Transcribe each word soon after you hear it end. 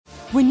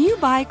When you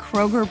buy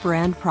Kroger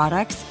brand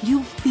products,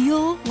 you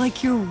feel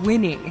like you're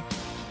winning.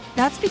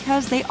 That's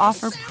because they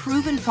offer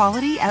proven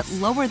quality at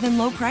lower than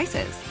low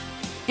prices.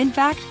 In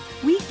fact,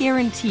 we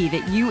guarantee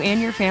that you and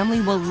your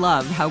family will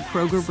love how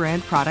Kroger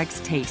brand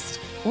products taste,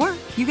 or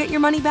you get your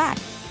money back.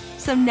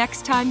 So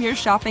next time you're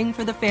shopping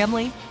for the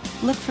family,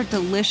 look for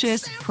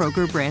delicious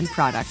Kroger brand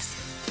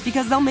products,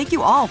 because they'll make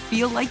you all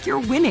feel like you're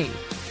winning.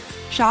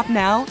 Shop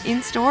now,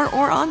 in-store,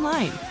 or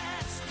online.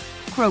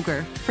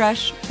 Kroger,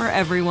 fresh for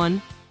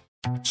everyone.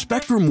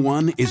 Spectrum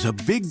One is a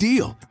big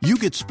deal. You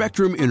get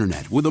Spectrum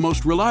Internet with the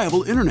most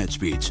reliable internet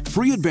speeds,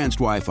 free advanced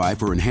Wi-Fi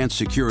for enhanced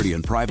security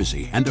and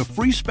privacy, and a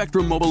free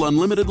Spectrum Mobile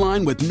Unlimited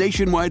line with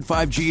nationwide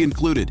 5G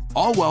included,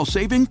 all while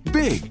saving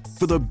big.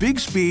 For the big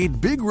speed,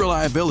 big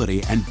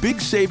reliability, and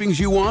big savings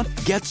you want,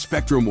 get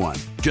Spectrum One.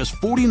 Just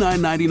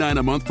 $49.99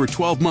 a month for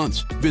 12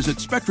 months. Visit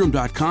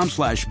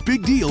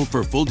spectrum.com/big deal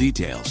for full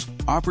details.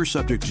 Offer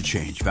subject to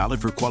change.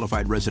 Valid for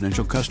qualified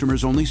residential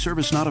customers only.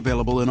 Service not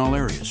available in all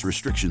areas.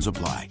 Restrictions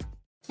apply.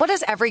 What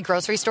does every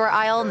grocery store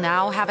aisle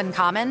now have in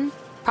common?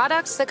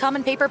 Products that come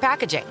in paper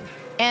packaging.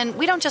 And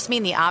we don't just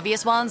mean the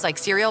obvious ones like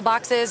cereal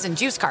boxes and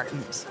juice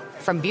cartons.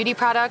 From beauty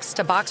products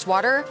to boxed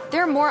water,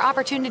 there are more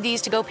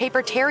opportunities to go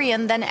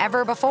papertarian than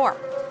ever before.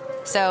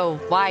 So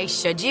why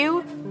should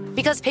you?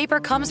 Because paper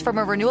comes from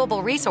a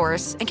renewable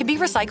resource and can be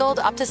recycled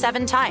up to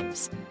 7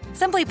 times.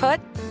 Simply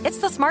put, it's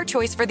the smart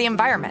choice for the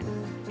environment.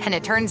 And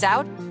it turns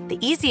out, the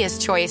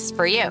easiest choice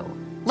for you.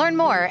 Learn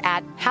more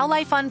at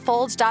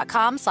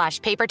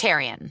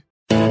howlifeunfolds.com/papertarian.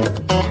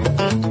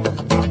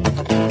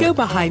 Go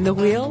behind the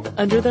wheel,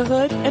 under the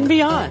hood, and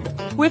beyond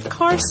with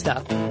Car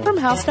Stuff from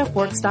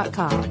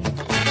HowStuffWorks.com.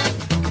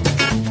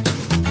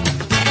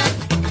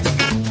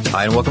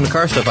 Hi, and welcome to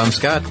Car Stuff. I'm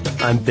Scott.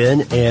 I'm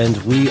Ben, and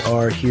we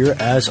are here,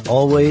 as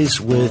always,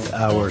 with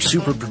our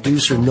super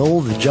producer,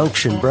 Noel the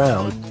Junction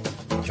Brown.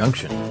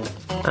 Junction?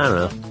 I don't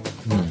know.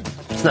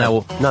 It's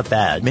not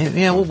bad. Maybe,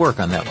 yeah, we'll work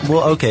on that one.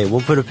 Well, okay,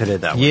 we'll put a pin at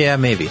that one. Yeah,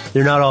 maybe.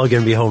 They're not all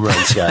going to be home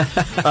runs, Scott.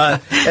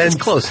 And it's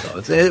close,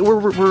 though.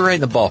 We're right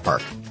in the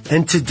ballpark.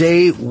 And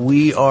today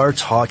we are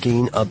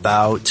talking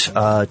about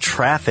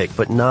traffic,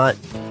 but not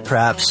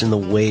perhaps in the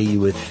way you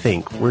would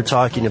think. We're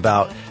talking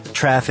about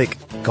traffic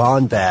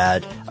gone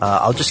bad.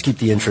 I'll just keep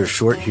the intro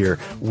short here.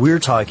 We're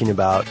talking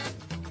about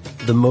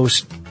the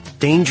most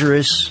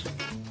dangerous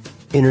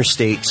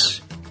interstates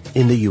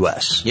in the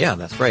U.S. Yeah,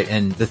 that's right.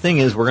 And the thing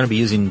is, we're going to be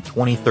using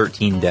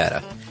 2013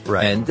 data.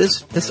 Right. And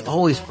this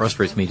always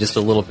frustrates me just a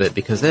little bit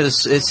because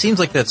it seems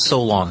like that's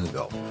so long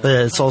ago. But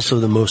it's also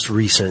the most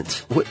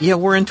recent. Yeah,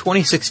 we're in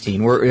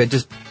 2016. We're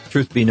just,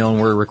 truth be known,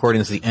 we're recording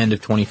this at the end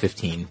of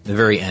 2015, the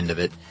very end of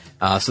it.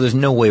 So there's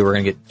no way we're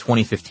going to get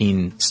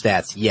 2015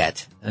 stats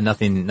yet, and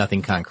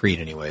nothing concrete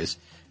anyways.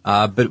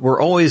 But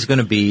we're always going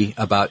to be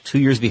about 2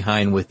 years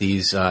behind with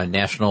these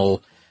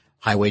National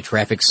Highway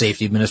Traffic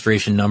Safety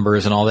Administration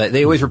numbers and all that.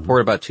 They always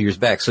report about 2 years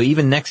back. So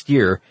even next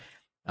year,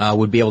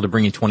 would be able to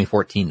bring in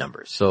 2014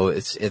 numbers. So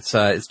it's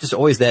just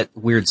always that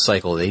weird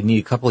cycle. They need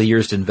a couple of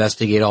years to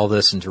investigate all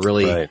this and to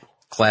really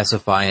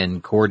classify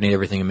and coordinate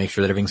everything and make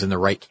sure that everything's in the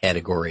right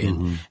category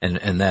and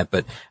that.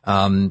 But,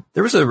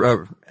 there was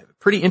a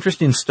pretty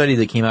interesting study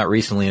that came out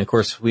recently. And of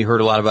course, we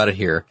heard a lot about it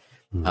here.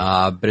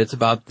 But it's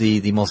about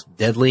the most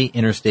deadly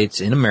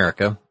interstates in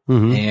America.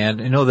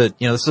 And I know that,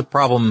 this is a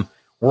problem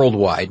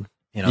worldwide.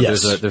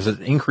 Yes. There's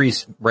an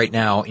increase right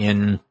now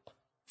in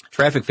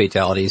traffic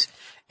fatalities,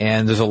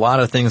 and there's a lot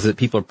of things that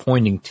people are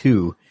pointing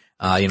to,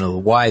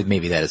 why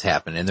maybe that has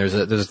happened. And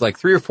there's like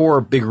 3 or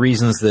 4 big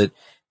reasons that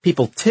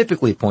people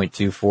typically point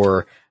to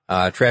for,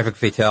 traffic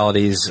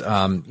fatalities,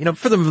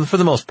 for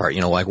the most part,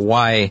 like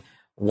why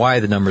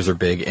the numbers are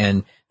big.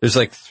 And there's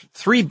like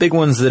 3 big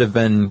ones that have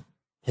been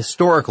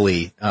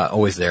historically,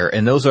 always there.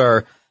 And those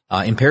are,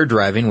 impaired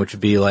driving, which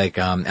would be like,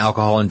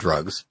 alcohol and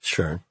drugs.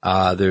 Sure.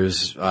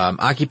 There's,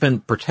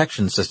 occupant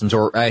protection systems,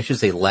 or I should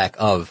say lack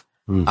of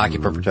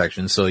occupant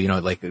protection. So,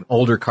 like an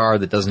older car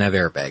that doesn't have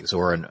airbags,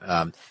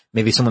 or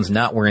maybe someone's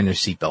not wearing their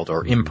seatbelt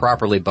or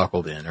improperly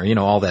buckled in, or,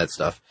 all that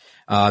stuff.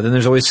 Then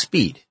there's always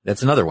speed.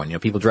 That's another one.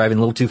 People driving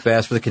a little too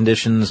fast for the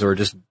conditions or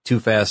just too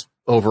fast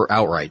over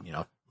outright,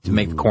 to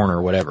make the corner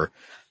or whatever.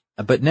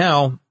 But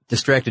now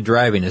distracted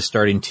driving is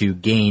starting to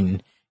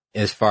gain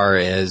as far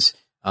as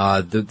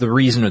the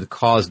reason or the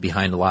cause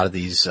behind a lot of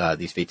these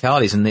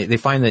fatalities. And they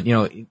find that,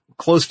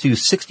 close to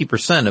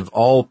 60% of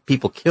all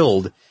people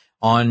killed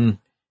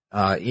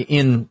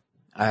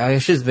I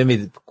should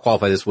maybe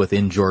qualify this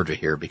within Georgia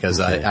here because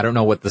I don't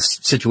know what the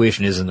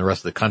situation is in the rest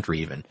of the country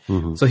even.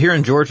 So here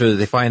in Georgia,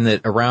 they find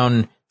that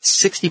around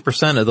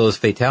 60% of those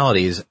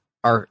fatalities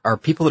are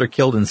people that are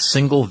killed in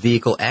single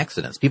vehicle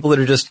accidents. People that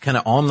are just kind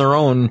of on their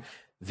own,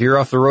 veer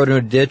off the road in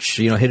a ditch,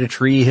 hit a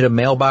tree, hit a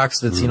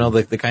mailbox that's,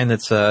 the kind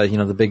that's,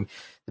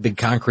 the big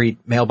concrete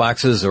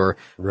mailboxes or,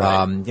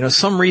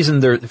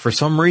 for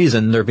some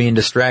reason they're being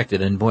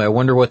distracted. And boy, I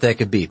wonder what that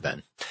could be,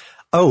 Ben.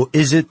 Oh,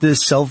 is it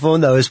this cell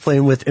phone that I was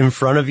playing with in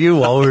front of you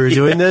while we were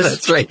doing this?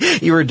 That's right.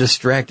 You were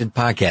distracted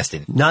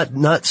podcasting.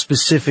 Not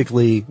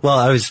specifically. Well,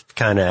 I was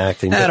kind of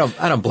acting. I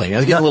don't blame you. I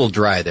was getting a little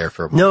dry there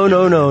for a No.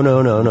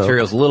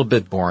 Material's a little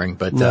bit boring,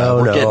 but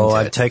we're getting to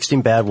I'm it.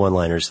 texting bad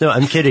one-liners. No,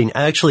 I'm kidding.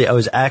 Actually, I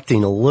was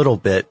acting a little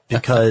bit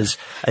because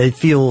I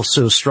feel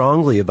so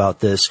strongly about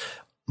this.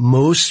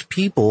 Most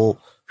people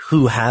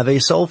who have a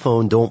cell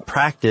phone don't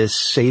practice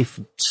safe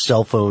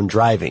cell phone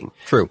driving.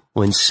 True.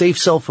 When safe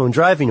cell phone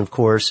driving, of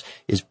course,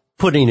 is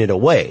putting it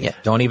away. Yeah,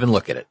 don't even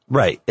look at it.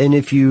 Right. And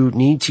if you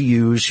need to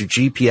use your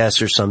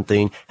GPS or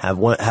something,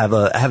 have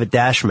a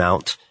dash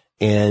mount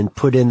and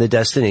put in the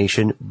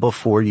destination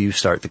before you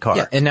start the car.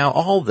 Yeah, and now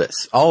all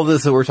this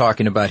that we're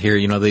talking about here,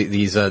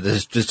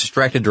 this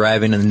distracted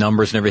driving and the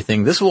numbers and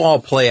everything, this will all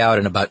play out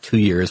in about 2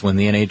 years when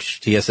the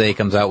NHTSA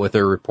comes out with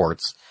their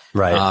reports.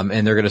 Right.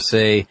 And they're going to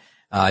say,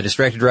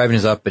 distracted driving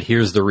is up, but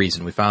here's the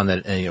reason. We found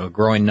that, a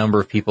growing number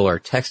of people are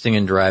texting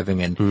and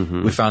driving,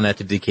 and we found that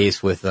to be the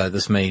case with,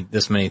 this many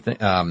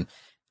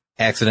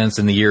accidents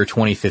in the year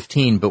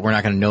 2015, but we're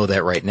not going to know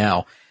that right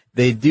now.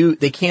 They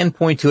can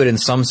point to it in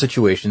some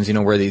situations,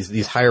 where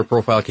these higher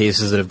profile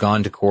cases that have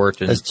gone to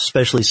court, and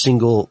especially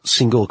single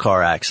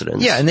car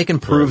accidents. Yeah, and they can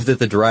prove that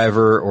the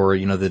driver or,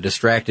 the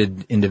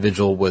distracted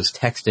individual was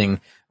texting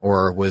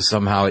or was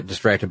somehow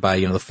distracted by,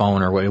 the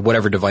phone or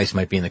whatever device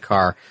might be in the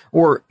car.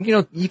 Or,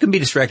 you can be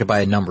distracted by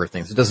a number of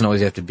things. It doesn't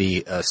always have to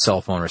be a cell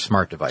phone or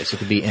smart device. It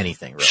could be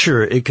anything, really.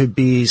 Sure. It could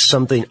be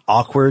something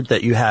awkward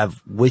that you have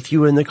with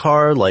you in the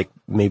car, like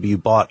maybe you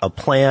bought a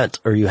plant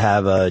or you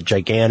have a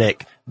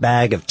gigantic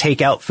bag of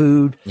takeout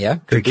food. Yeah.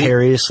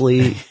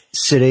 Precariously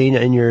sitting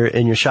in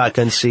your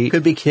shotgun seat.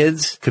 Could be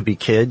kids.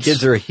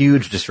 Kids are a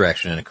huge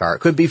distraction in a car. It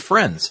could be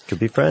friends.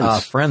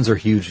 Friends are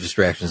huge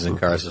distractions in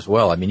cars as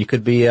well. I mean, you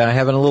could be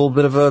having a little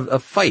bit of a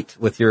fight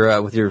with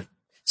your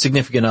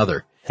significant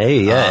other. Hey,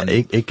 yeah,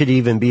 it could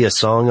even be a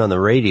song on the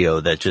radio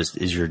that just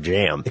is your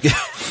jam.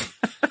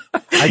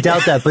 I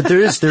doubt that, but there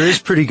is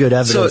pretty good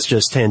evidence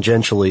just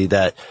tangentially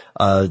that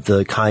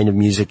the kind of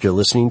music you're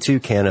listening to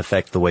can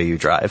affect the way you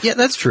drive. Yeah,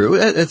 that's true.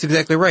 That's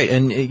exactly right.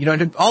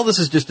 And all this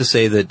is just to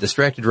say that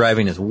distracted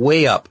driving is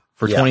way up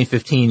for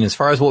 2015 as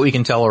far as what we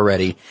can tell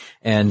already.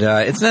 And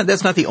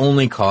that's not the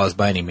only cause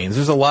by any means.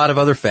 There's a lot of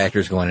other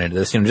factors going into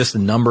this. Just the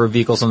number of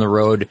vehicles on the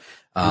road.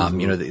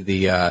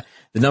 The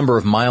number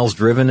of miles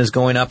driven is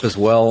going up as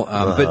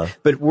well.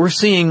 But we're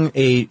seeing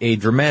a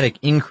dramatic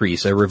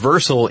increase, a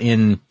reversal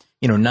in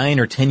 9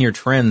 or 10 year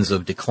trends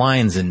of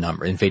declines in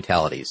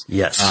fatalities.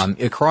 Yes.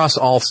 Across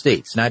all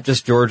states, not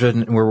just Georgia,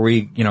 where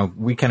we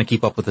kind of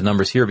keep up with the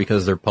numbers here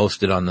because they're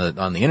posted on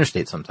the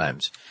interstate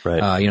sometimes.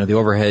 Right. The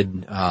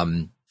overhead,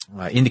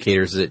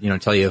 indicators that,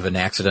 tell you of an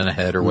accident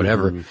ahead or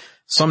whatever.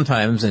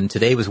 Sometimes, and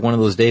today was one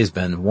of those days,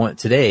 Ben,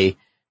 today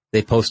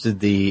they posted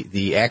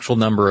the actual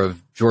number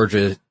of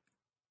Georgia,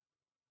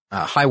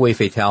 highway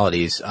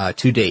fatalities,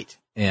 to date.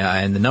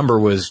 And the number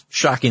was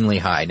shockingly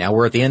high. Now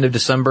we're at the end of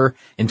December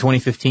in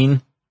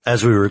 2015.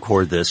 As we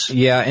record this.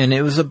 Yeah, and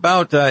it was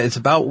it's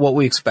about what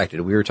we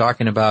expected. We were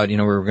talking about, we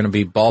were going to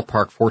be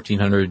ballpark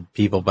 1,400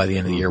 people by the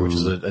end of the year, which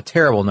is a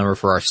terrible number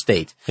for our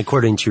state.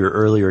 According to your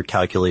earlier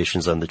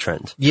calculations on the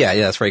trend. Yeah,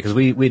 that's right. Because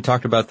we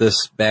talked about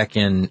this back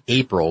in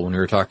April when we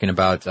were talking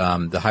about,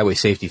 the highway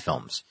safety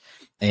films.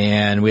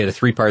 And we had a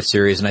 3-part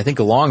series. And I think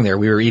along there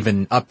we were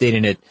even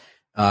updating it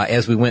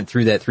as we went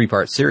through that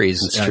 3-part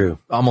series. That's true.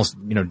 Almost,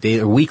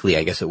 weekly,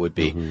 I guess it would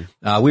be.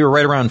 We were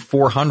right around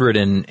 400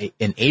 in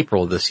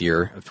April this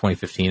year of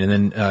 2015.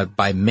 And then,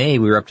 by May,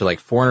 we were up to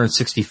like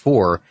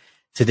 464.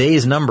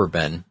 Today's number,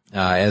 Ben,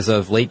 as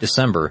of late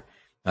December,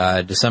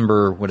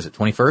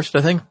 21st,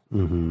 I think?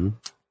 Mm-hmm.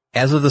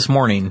 As of this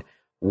morning,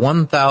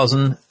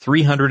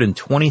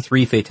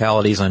 1,323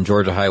 fatalities on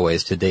Georgia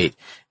highways to date.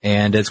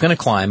 And it's going to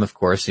climb, of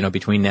course,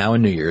 between now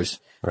and New Year's.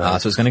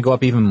 Right. So it's going to go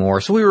up even more.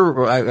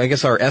 So I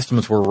guess our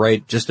estimates were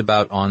right just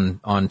about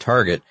on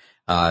target.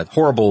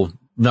 Horrible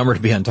number to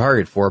be on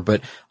target for,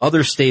 but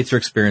other states are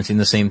experiencing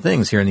the same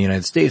things here in the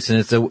United States. And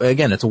it's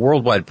a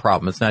worldwide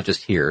problem. It's not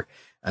just here.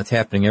 It's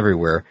happening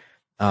everywhere.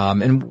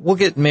 And we'll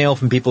get mail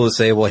from people who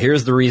say, well,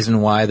 here's the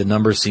reason why the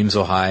numbers seem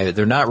so high.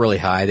 They're not really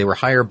high. They were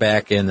higher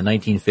back in the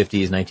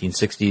 1950s,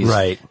 1960s.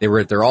 Right. They were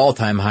at their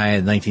all-time high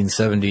in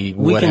 1970,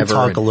 we whatever. We can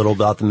talk a little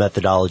about the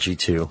methodology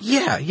too.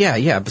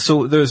 Yeah.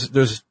 So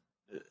there's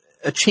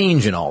a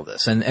change in all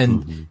this.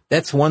 And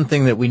that's one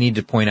thing that we need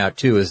to point out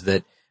too, is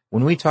that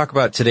when we talk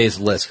about today's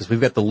list, because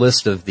we've got the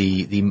list of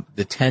the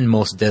 10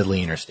 most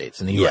deadly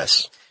interstates in the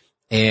U.S.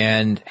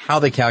 and how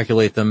they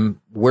calculate them,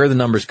 where the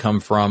numbers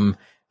come from.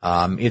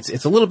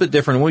 It's a little bit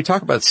different. When we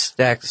talk about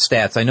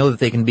stats, I know that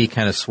they can be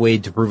kind of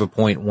swayed to prove a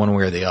point one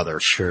way or the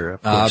other. Sure,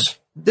 of course.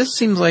 This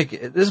seems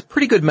like there's a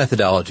pretty good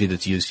methodology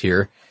that's used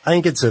here. I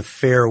think it's a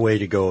fair way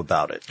to go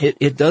about it.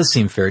 It does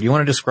seem fair. Do you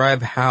want to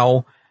describe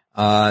how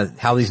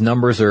these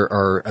numbers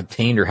are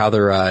obtained, or how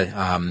they're,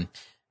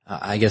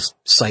 I guess,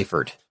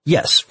 ciphered?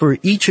 Yes. For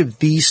each of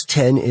these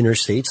 10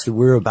 interstates that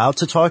we're about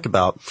to talk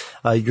about,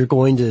 you're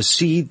going to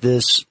see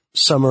this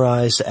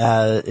summarized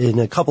in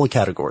a couple of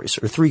categories,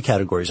 or 3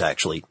 categories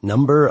actually.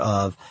 Number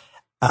of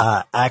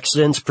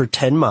accidents per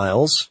 10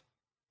 miles,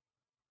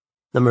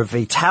 number of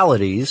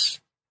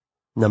fatalities,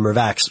 number of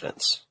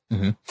accidents.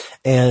 Mm-hmm.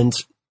 And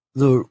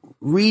the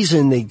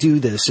reason they do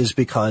this is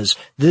because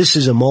this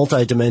is a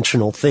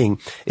multidimensional thing.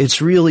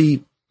 It's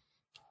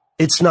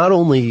not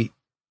only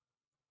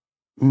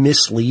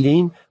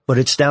misleading, but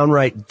it's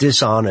downright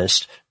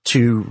dishonest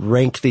to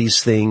rank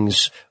these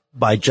things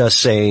by just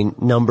saying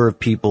number of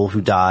people who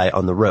die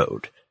on the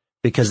road,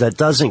 because that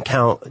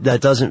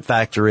doesn't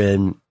factor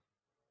in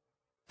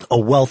a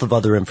wealth of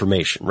other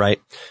information,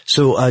 right?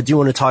 So, do you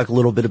want to talk a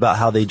little bit about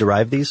how they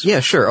derive these? Yeah,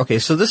 sure. Okay.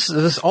 So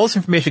all this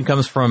information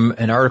comes from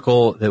an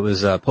article that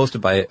was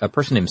posted by a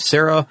person named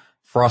Sarah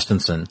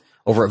Frostenson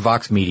over at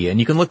Vox Media. And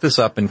you can look this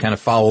up and kind of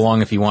follow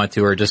along if you want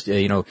to, or just,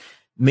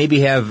 maybe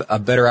have a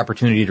better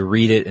opportunity to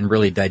read it and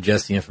really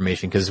digest the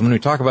information. Because when we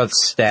talk about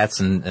stats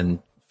and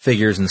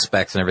figures and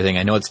specs and everything,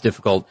 I know it's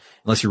difficult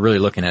unless you're really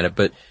looking at it.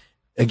 But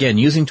again,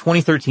 using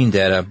 2013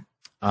 data,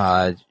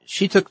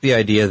 she took the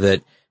idea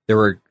that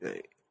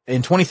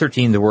in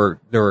 2013, there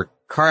were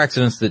car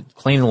accidents that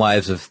claimed the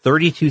lives of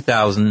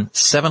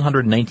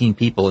 32,719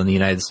 people in the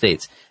United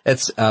States.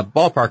 That's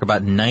ballpark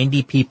about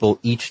 90 people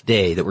each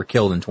day that were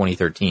killed in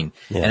 2013.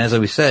 Yeah. And as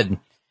we said,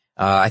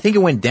 I think it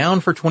went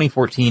down for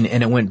 2014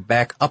 and it went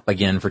back up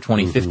again for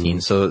 2015.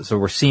 Mm-hmm. So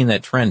we're seeing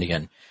that trend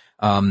again.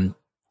 The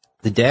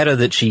data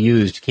that she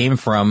used came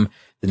from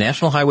the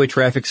National Highway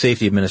Traffic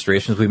Safety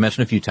Administration, as we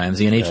mentioned a few times,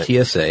 the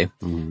NHTSA.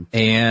 Mm-hmm.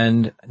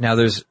 And now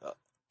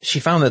she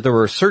found that there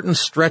were certain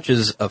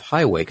stretches of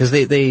highway, because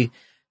they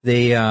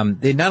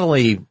not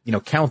only,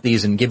 count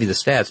these and give you the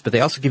stats, but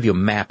they also give you a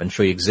map and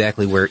show you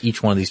exactly where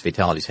each one of these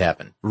fatalities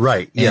happen.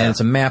 Right. Yeah. And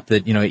it's a map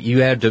that, you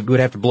would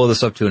have to blow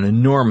this up to an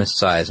enormous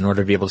size in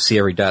order to be able to see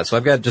every dot. So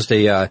I've got just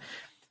a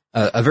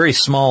very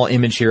small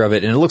image here of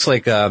it, and it looks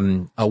like,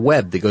 a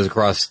web that goes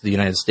across the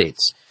United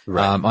States.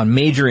 Right. On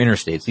major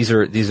interstates. These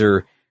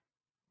are,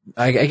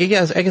 I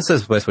guess that's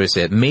the best way to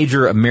say it.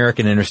 Major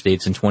American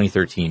interstates in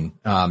 2013,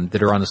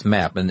 that are on this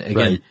map. And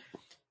again,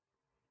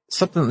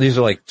 these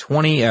are like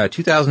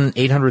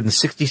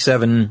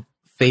 2,867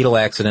 fatal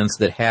accidents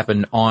that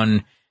happened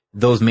on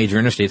those major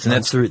interstates. And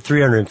that's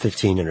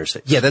 315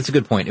 interstates. Yeah, that's a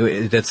good point.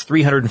 That's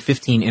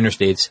 315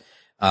 interstates,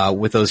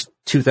 with those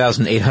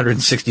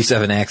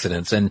 2,867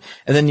 accidents. And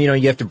then,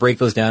 you have to break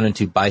those down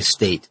into by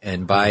state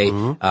and by,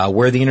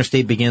 where the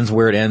interstate begins,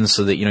 where it ends,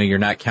 so that, you're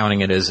not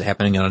counting it as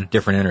happening on a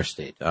different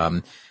interstate.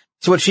 So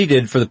what she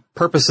did for the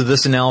purpose of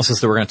this analysis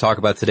that we're going to talk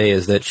about today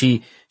is that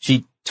she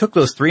took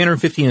those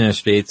 315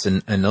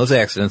 interstates and those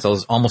accidents,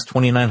 those almost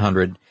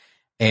 2,900,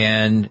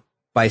 and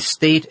by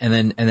state, and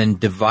then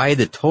divide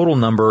the total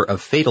number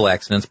of fatal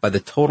accidents by the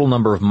total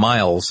number of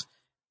miles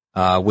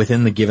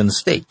within the given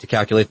state to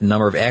calculate the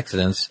number of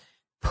accidents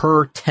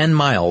per 10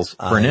 miles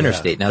for an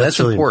interstate. Now that's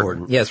really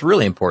important. Yeah, it's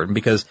really important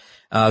because,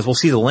 as we'll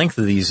see, the length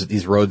of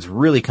these roads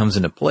really comes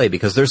into play,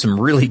 because there's some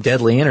really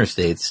deadly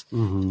interstates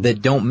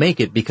that don't make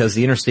it because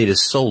the interstate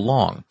is so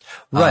long.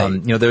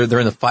 Right. They're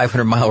in the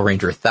 500 mile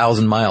range or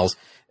 1,000 miles.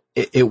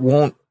 It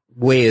won't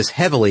weigh as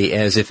heavily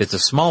as if it's a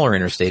smaller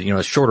interstate,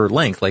 a shorter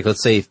length, like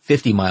let's say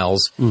 50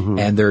 miles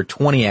and there are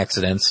 20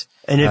 accidents.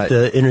 And if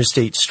the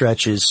interstate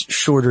stretch is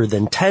shorter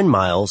than 10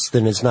 miles,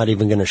 then it's not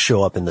even going to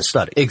show up in the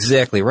study.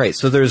 Exactly right.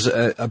 So there's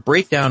a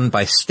breakdown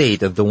by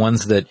state of the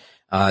ones that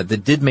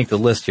did make the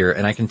list here.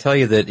 And I can tell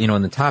you that,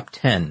 in the top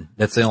 10,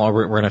 that's all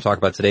we're going to talk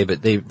about today,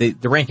 but the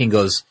ranking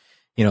goes,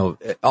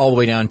 all the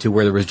way down to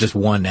where there was just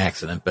one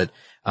accident. But,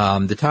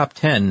 the top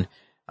 10,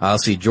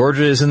 let's see,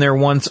 Georgia is in there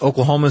once,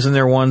 Oklahoma is in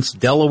there once,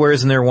 Delaware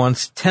is in there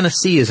once,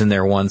 Tennessee is in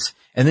there once.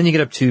 And then you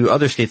get up to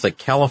other states like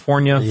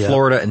California,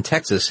 Florida, and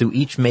Texas, who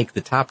each make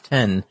the top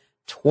 10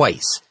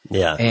 twice.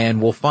 Yeah.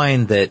 And we'll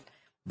find that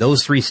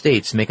those three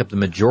states make up the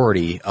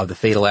majority of the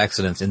fatal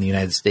accidents in the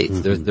United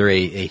States. They're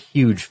a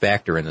huge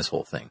factor in this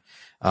whole thing.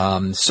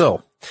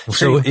 So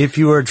if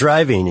you are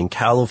driving in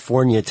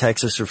California,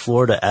 Texas, or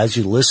Florida as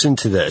you listen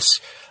to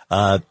this,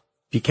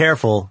 be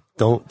careful.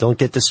 Don't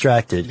get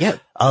distracted. Yeah.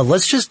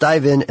 Let's just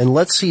dive in and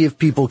let's see if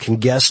people can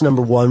guess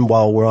number one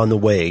while we're on the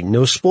way.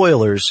 No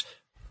spoilers,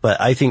 but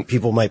I think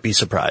people might be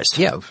surprised.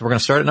 Yeah, we're going to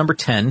start at number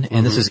 10,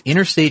 and this is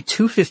Interstate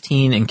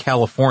 215 in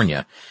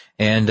California.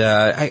 And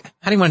how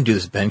do you want to do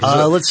this, Ben?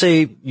 Let's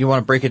say you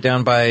want to break it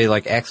down by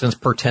like accidents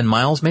per 10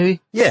 miles, maybe?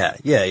 Yeah.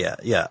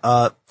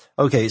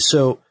 Okay,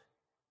 so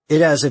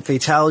it has a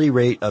fatality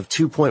rate of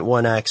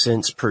 2.1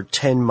 accidents per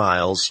 10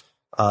 miles,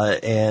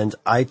 and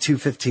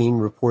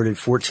I-215 reported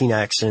 14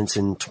 accidents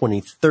in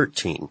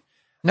 2013.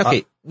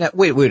 Okay, now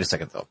wait a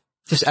second though.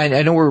 Just, I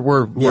know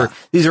we're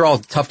these are all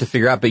tough to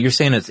figure out, but you're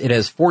saying it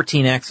has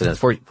 14 accidents,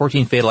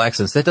 14 fatal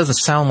accidents. That doesn't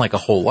sound like a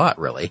whole lot,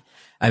 really.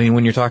 I mean,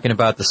 when you're talking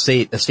about a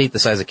state the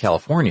size of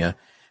California,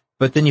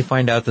 but then you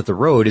find out that the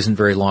road isn't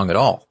very long at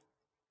all.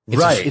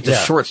 It's a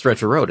short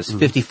stretch of road. It's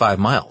 55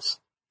 miles.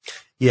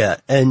 Yeah.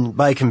 And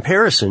by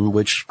comparison,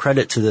 which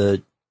credit to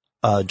the,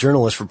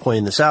 journalist for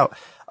pointing this out,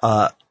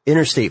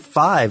 Interstate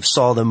 5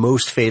 saw the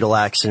most fatal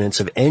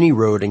accidents of any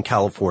road in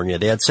California.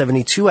 They had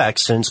 72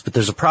 accidents, but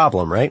there's a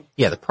problem, right?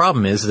 Yeah, the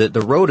problem is that the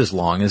road is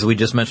long, as we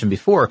just mentioned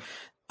before.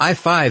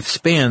 I-5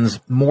 spans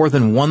more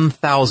than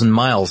 1,000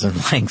 miles in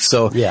length.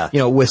 So,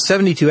 with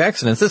 72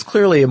 accidents, that's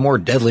clearly a more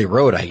deadly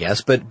road, I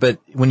guess. But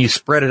when you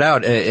spread it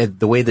out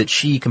the way that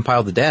she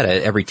compiled the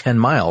data every 10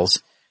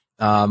 miles,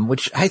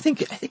 which I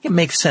think it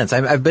makes sense.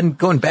 I've been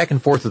going back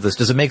and forth with this.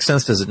 Does it make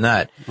sense? Does it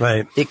not?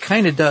 Right. It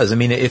kind of does. I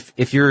mean,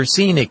 if you're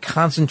seeing a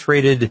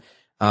concentrated,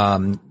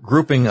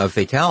 grouping of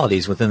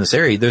fatalities within this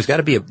area, there's got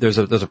to be there's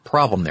a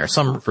problem there,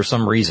 for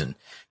some reason.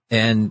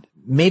 And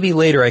maybe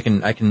later I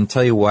can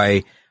tell you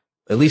why.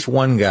 At least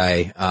one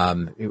guy,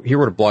 he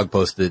wrote a blog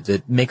post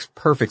that makes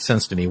perfect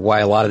sense to me why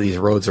a lot of these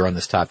roads are on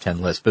this top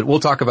 10 list, but we'll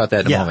talk about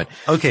that in a moment.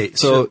 Okay.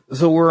 So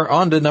we're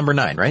on to number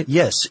 9, right?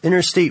 Yes.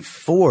 Interstate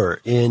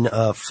 4 in,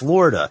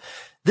 Florida.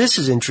 This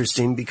is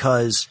interesting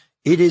because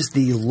it is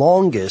the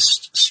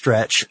longest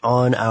stretch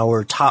on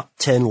our top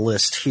 10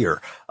 list here.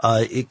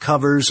 It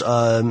covers,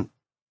 ballpark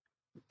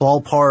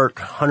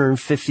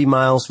 150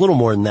 miles, a little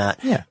more than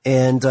that. Yeah.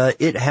 And,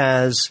 it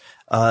has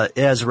a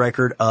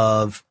record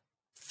of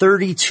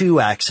 32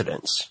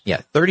 accidents.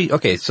 Yeah,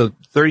 32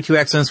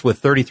 accidents with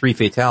 33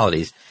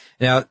 fatalities.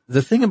 Now,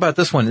 the thing about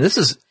this one,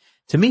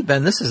 to me,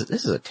 Ben, this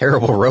is a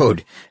terrible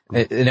road.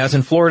 And it's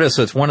in Florida,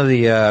 so it's one of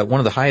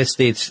the highest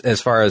states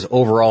as far as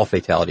overall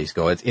fatalities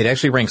go. It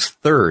actually ranks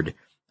third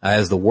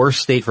as the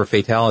worst state for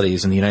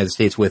fatalities in the United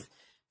States with,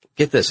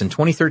 get this, in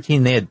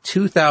 2013 they had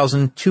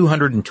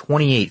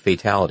 2,228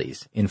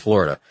 fatalities in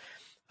Florida.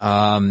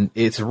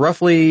 It's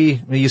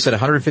roughly, you said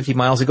 150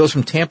 miles. It goes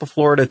from Tampa,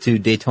 Florida to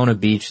Daytona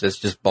Beach. That's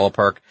just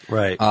ballpark.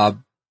 Right.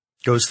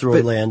 Goes through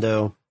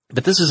Orlando.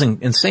 But this is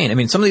insane. I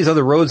mean, some of these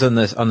other roads on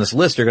this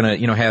list are going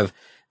to,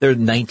 they're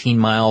 19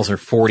 miles or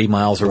 40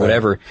 miles or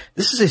whatever.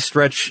 This is a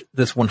stretch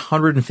that's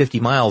 150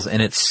 miles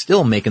and it's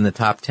still making the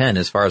top 10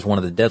 as far as one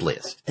of the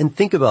deadliest. And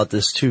think about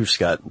this too,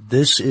 Scott.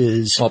 This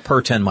is... Well,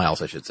 per 10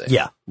 miles, I should say.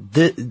 Yeah.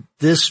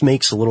 This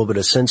makes a little bit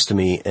of sense to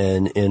me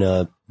and in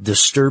a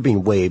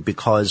disturbing way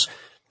because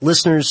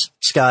listeners,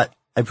 Scott,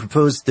 I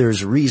propose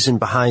there's a reason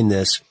behind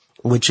this,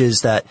 which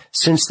is that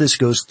since this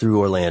goes through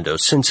Orlando,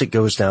 since it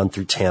goes down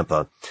through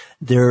Tampa,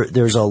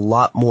 there's a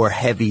lot more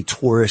heavy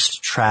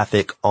tourist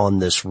traffic on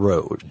this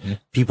road. Mm-hmm.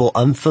 People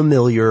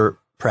unfamiliar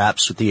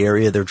perhaps with the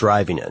area they're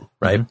driving in,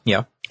 right? Mm-hmm.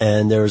 Yeah.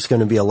 And there's going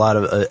to be a lot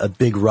of a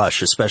big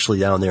rush, especially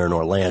down there in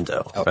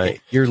Orlando. Okay.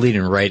 Right? You're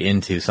leading right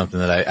into something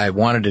that I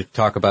wanted to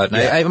talk about. And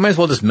I might as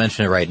well just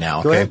mention it right now.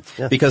 Okay. Go ahead.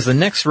 Yeah. Because the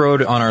next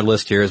road on our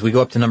list here, as we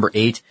go up to number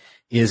 8,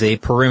 is a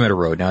perimeter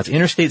road. Now it's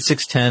Interstate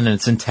 610 and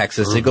it's in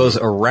Texas. Mm-hmm. It goes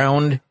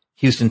around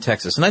Houston,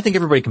 Texas. And I think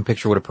everybody can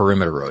picture what a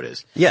perimeter road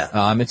is.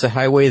 Yeah. It's a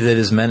highway that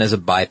is meant as a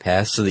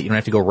bypass so that you don't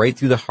have to go right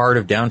through the heart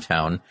of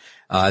downtown.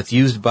 It's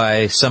used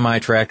by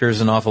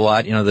semi-tractors an awful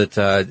lot,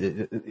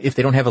 that, if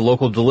they don't have a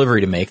local delivery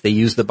to make, they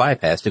use the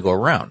bypass to go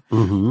around.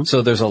 Mm-hmm.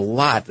 So there's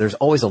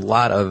always a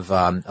lot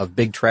of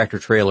big tractor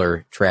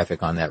trailer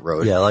traffic on that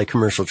road. Yeah, like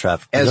commercial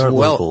traffic. As well,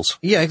 locals.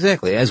 Yeah,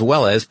 exactly. As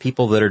well as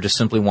people that are just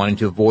simply wanting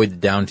to avoid the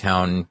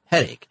downtown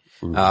headache.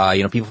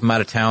 Mm-hmm. People from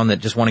out of town that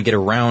just want to get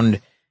around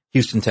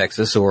Houston,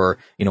 Texas, or,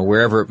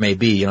 wherever it may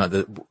be,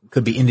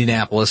 could be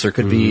Indianapolis or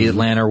could be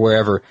Atlanta or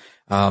wherever.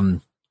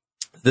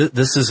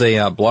 This is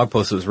a blog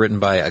post that was written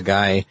by a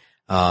guy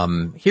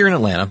here in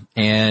Atlanta,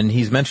 and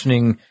he's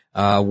mentioning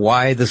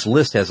why this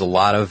list has a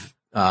lot of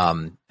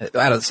 7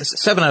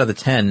 out of the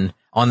 10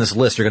 on this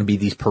list are going to be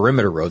these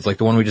perimeter roads, like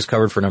the one we just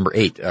covered for number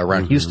 8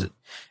 around Houston.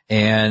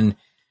 And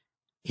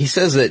he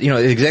says that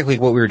exactly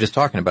what we were just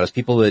talking about is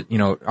people that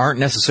aren't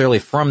necessarily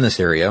from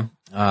this area.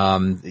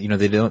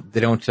 They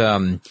don't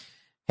have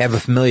a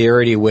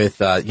familiarity with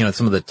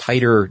some of the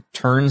tighter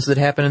turns that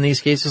happen in these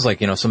cases,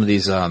 like some of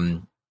these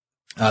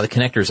the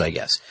connectors, I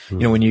guess.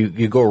 Mm-hmm. When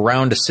you go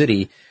around a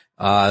city,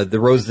 the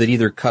roads that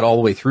either cut all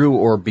the way through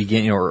or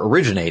begin or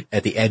originate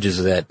at the edges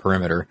of that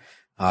perimeter,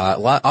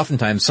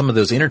 oftentimes some of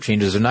those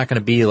interchanges are not going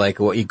to be like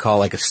what you call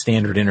like a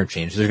standard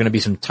interchange. There's going to be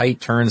some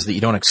tight turns that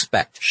you don't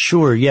expect.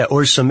 Sure, yeah,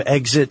 or some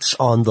exits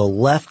on the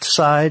left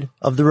side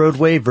of the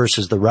roadway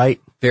versus the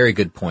right. Very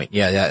good point.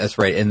 Yeah, that's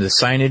right. And the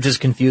signage is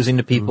confusing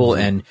to people,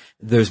 and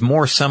there's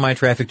more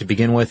semi-traffic to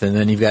begin with, and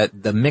then you've got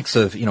the mix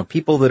of,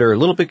 people that are a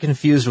little bit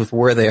confused with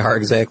where they are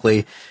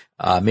exactly,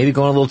 maybe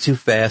going a little too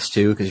fast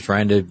too, because you're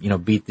trying to,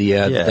 beat the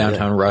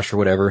downtown rush or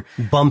whatever.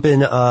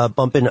 Bumping Eye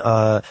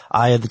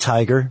of the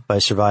Tiger by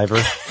Survivor.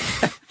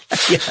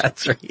 Yeah,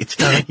 that's right.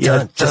 Just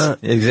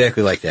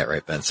exactly like that,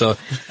 right, Ben? So,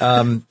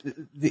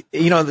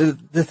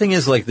 the thing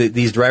is, like,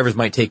 these drivers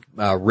might take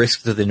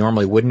risks that they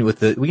normally wouldn't with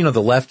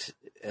the left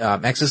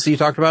exits that you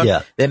talked about.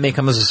 Yeah. That may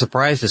come as a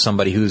surprise to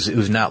somebody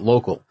who's not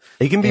local.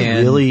 It can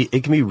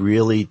be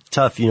really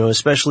tough,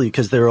 especially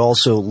because there are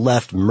also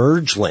left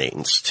merge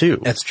lanes too.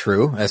 That's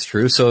true.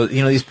 So,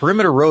 these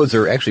perimeter roads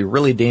are actually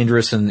really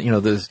dangerous, and,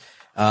 there's,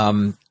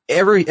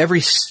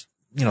 every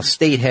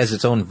state has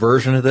its own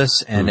version of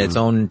this and its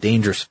own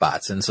danger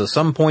spots. And so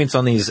some points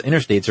on these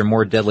interstates are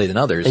more deadly than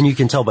others. And you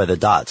can tell by the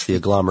dots, the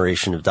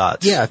agglomeration of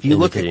dots. Yeah, if you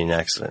look at an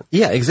accident.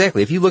 Yeah,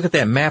 exactly. If you look at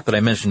that map that I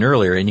mentioned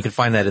earlier, and you can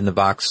find that in the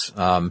Box,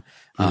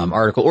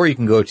 article, or you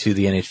can go to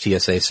the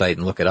NHTSA site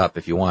and look it up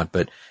if you want.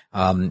 But,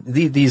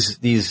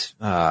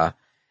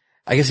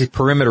 I guess these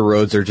perimeter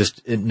roads are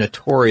just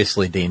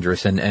notoriously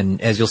dangerous.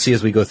 And as you'll see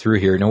as we go through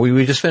here,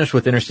 we just finished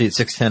with Interstate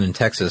 610 in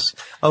Texas.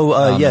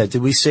 Yeah.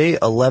 Did we say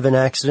 11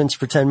 accidents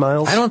per 10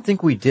 miles? I don't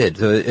think we did.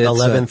 So it's,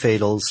 11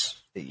 fatals.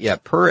 Yeah,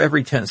 per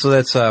every 10. So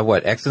that's,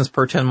 accidents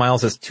per 10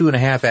 miles? That's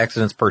 2.5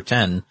 accidents per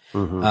 10.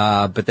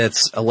 But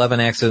that's 11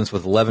 accidents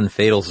with 11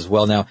 fatals as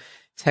well. Now,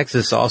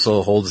 Texas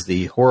also holds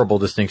the horrible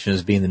distinction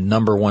as being the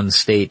number one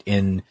state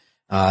in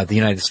the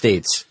United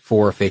States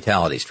for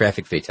fatalities,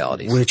 traffic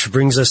fatalities. Which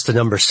brings us to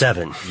number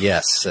 7.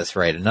 Yes, that's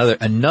right.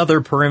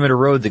 Another perimeter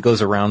road that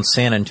goes around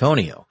San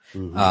Antonio,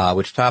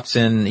 which tops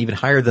in even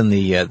higher than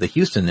the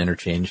Houston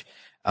interchange,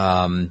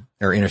 or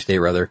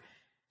interstate rather.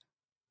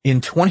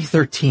 In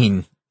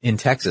 2013 in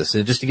Texas,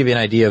 just to give you an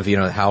idea of,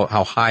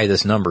 how high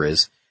this number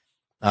is,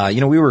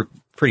 we were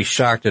pretty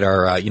shocked at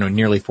our,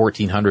 nearly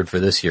 1,400 for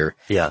this year.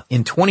 Yeah.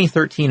 In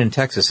 2013 in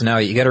Texas, and now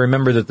you got to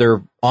remember that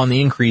they're on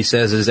the increase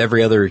as is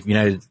every other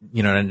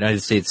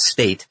United States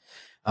state,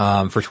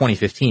 for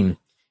 2015.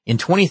 In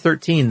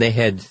 2013, they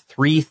had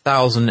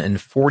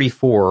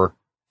 3,044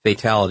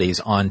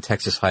 fatalities on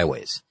Texas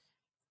highways.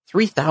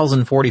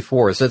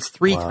 3,044. So that's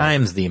three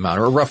times the amount,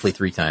 or roughly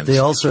 3 times. They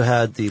also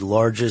had the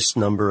largest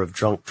number of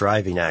drunk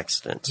driving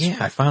accidents. Yeah,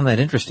 I found that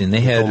interesting. They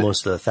had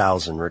almost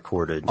 1,000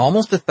 recorded.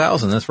 Almost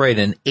 1,000. That's right.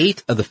 And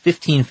 8 of the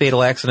 15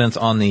 fatal accidents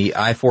on the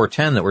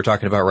I-410 that we're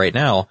talking about right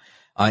now,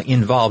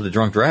 involved a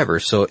drunk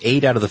driver. So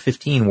 8 out of the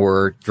 15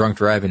 were drunk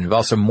driving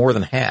involved. So more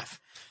than half.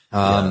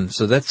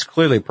 So that's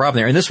clearly a problem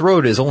there. And this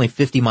road is only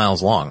 50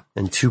 miles long.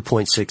 And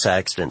 2.6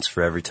 accidents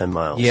for every 10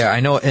 miles. Yeah,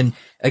 I know. And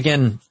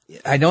again,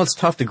 I know it's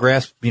tough to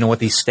grasp, what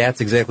these stats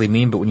exactly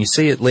mean, but when you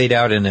see it laid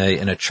out in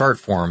a chart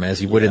form,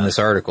 as you would in this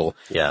article,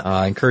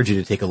 I encourage you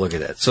to take a look at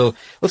that. So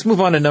let's move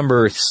on to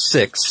number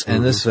 6.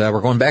 And this, we're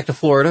going back to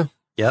Florida.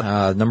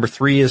 Yep. Number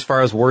 3 as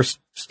far as worst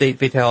state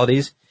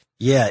fatalities.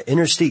 Yeah,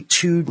 Interstate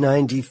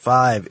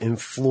 295 in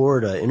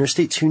Florida.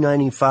 Interstate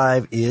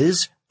 295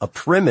 is a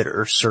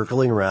perimeter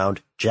circling around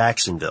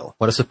Jacksonville.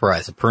 What a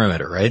surprise. A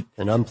perimeter, right?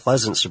 An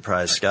unpleasant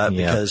surprise, Scott,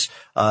 because,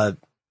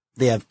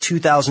 they have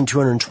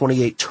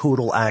 2,228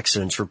 total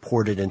accidents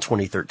reported in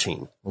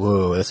 2013.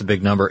 Whoa, that's a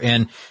big number.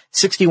 And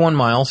 61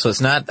 miles, so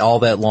it's not all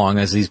that long,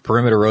 as these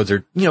perimeter roads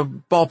are,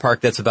 ballpark,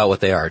 that's about what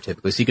they are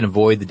typically. So you can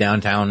avoid the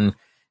downtown,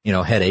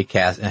 headache,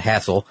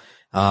 hassle.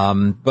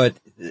 But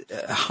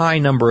a high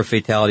number of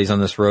fatalities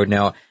on this road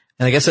now.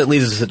 And I guess that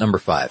leaves us at number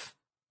 5.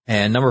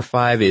 And number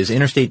 5 is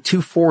Interstate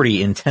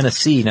 240 in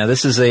Tennessee. Now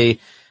this is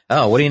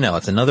what do you know?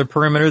 It's another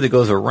perimeter that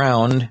goes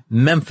around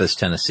Memphis,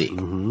 Tennessee.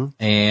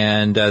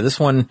 And this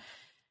one,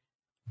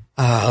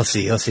 let's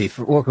see.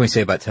 What can we say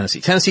about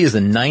Tennessee? Tennessee is the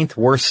 9th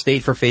worst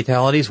state for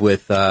fatalities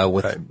with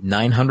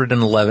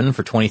 911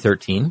 for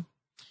 2013.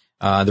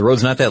 The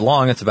road's not that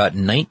long. It's about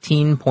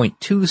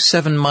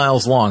 19.27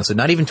 miles long, so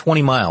not even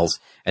 20 miles.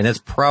 And that's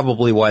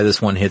probably why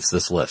this one hits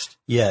this list.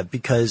 Yeah,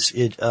 because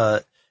it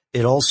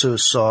also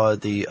saw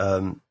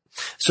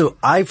so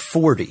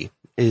I-40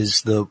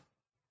 is the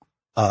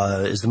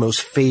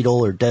most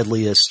fatal or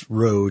deadliest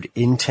road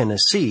in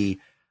Tennessee,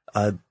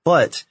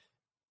 but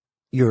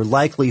your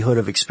likelihood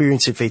of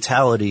experiencing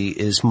fatality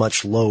is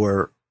much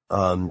lower,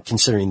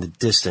 considering the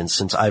distance,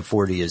 since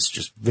I-40 is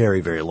just very,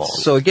 very long.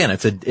 So again,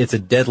 it's a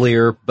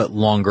deadlier but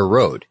longer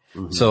road.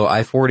 So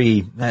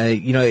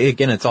I-40,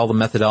 again, it's all the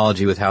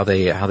methodology with how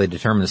they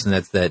determine this, and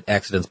that's that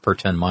accidents per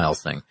 10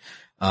 miles thing.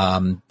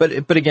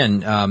 But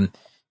again,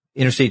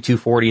 Interstate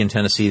 240 in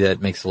Tennessee,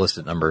 that makes the list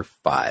at number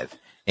 5.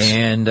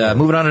 And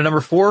moving on to number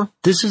 4.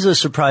 This is a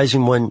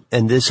surprising one,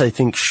 and this, I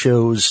think,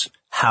 shows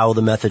how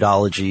the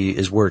methodology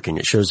is working.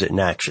 It shows it in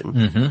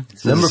action.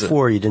 Number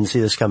 4, you didn't see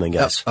this coming,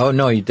 guys. Oh,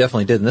 no, you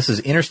definitely didn't. This is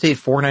Interstate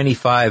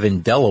 495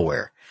 in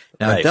Delaware.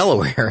 Now,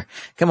 Delaware,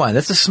 come on,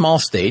 that's a small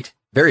state,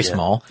 very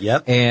small.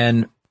 Yep.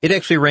 And it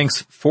actually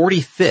ranks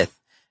 45th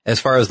as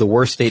far as the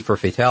worst state for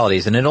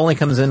fatalities. And it only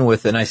comes in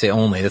with, and I say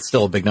only, that's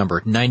still a big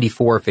number,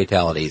 94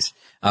 fatalities.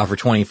 For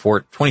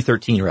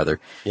 2013 rather.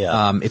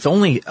 Yeah. It's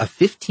only a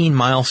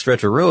 15-mile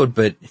stretch of road,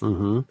 but,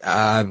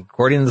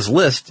 according to this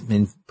list,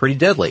 pretty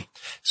deadly.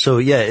 So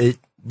yeah,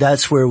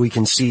 that's where we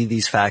can see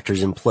these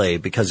factors in play,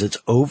 because it's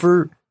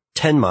over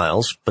 10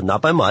 miles, but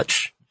not by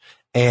much.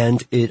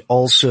 And it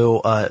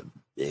also,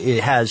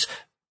 it has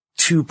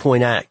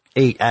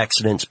 2.8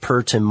 accidents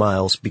per 10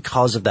 miles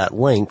because of that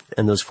length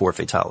and those 4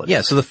 fatalities.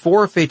 Yeah. So the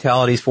 4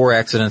 fatalities, 4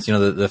 accidents,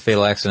 the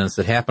fatal accidents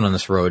that happen on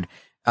this road,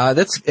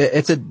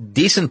 it's a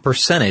decent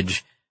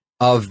percentage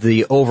of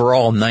the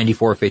overall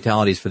 94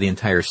 fatalities for the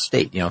entire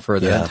state, for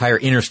the entire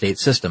interstate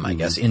system, I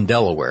guess, in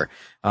Delaware.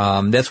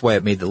 That's why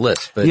it made the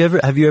list. But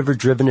have you ever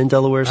driven in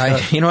Delaware,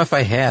 Scott? If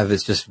I have,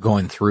 it's just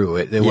going through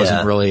it. It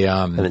wasn't really,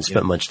 haven't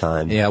spent much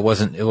time. Yeah, it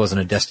wasn't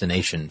a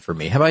destination for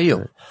me. How about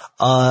you?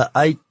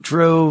 I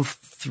drove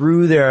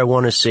through there, I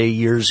want to say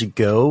years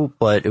ago,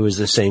 but it was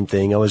the same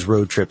thing. I was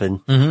road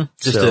tripping.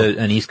 Just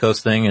an East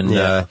Coast thing,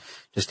 and,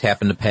 just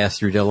happened to pass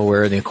through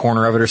Delaware, the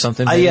corner of it or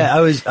something?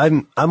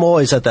 I'm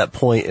always at that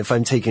point. If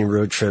I'm taking a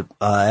road trip,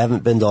 I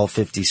haven't been to all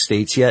 50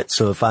 states yet.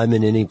 So if I'm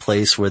in any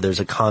place where there's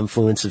a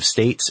confluence of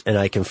states and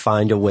I can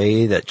find a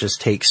way that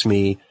just takes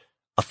me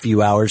a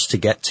few hours to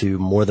get to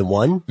more than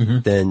one,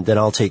 then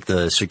I'll take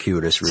the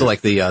circuitous route. So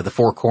like the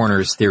Four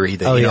Corners theory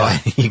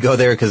that, you go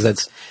there because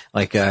that's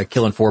like,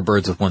 killing 4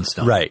 birds with one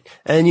stone. Right.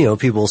 And,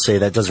 people say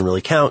that doesn't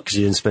really count because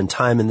you didn't spend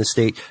time in the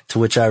state, to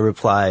which I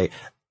reply,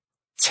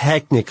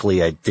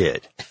 technically I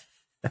did.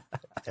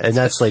 And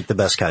that's like the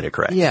best kind of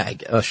correct.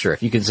 Yeah. Sure.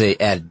 If you can say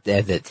add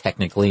that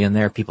technically in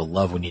there, people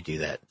love when you do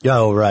that.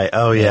 Oh, right.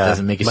 Oh, yeah. It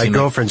doesn't make you My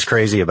girlfriend's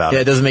crazy about it.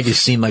 Yeah, it doesn't make you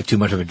seem like too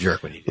much of a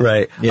jerk when you do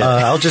Right. that. Yeah.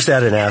 I'll just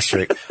add an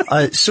asterisk.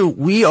 So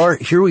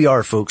here we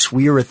are, folks.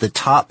 We are at the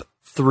top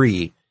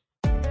 3.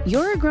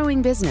 You're a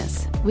growing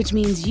business, which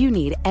means you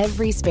need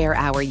every spare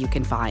hour you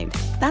can find.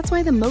 That's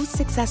why the most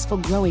successful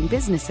growing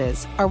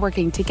businesses are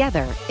working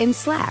together in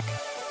Slack.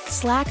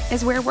 Slack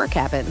is where work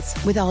happens,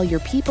 with all your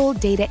people,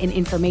 data, and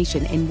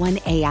information in one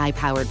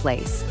AI-powered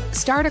place.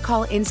 Start a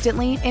call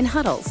instantly in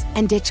huddles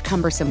and ditch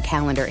cumbersome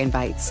calendar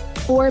invites.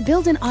 Or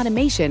build an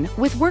automation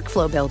with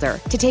Workflow Builder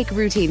to take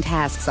routine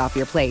tasks off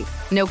your plate.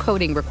 No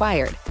coding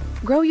required.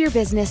 Grow your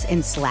business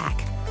in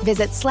Slack.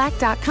 Visit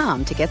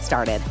slack.com to get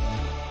started.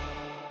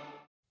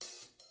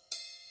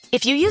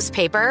 If you use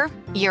paper,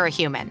 you're a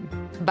human.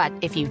 But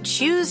if you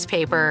choose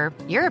paper,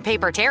 you're a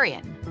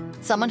papertarian.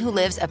 Someone who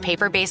lives a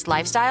paper-based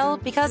lifestyle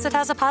because it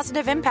has a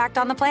positive impact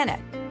on the planet.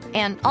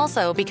 And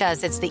also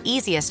because it's the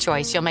easiest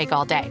choice you'll make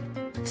all day.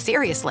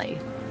 Seriously.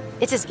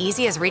 It's as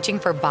easy as reaching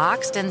for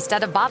boxed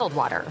instead of bottled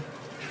water.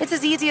 It's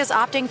as easy as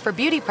opting for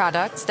beauty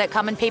products that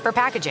come in paper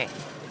packaging.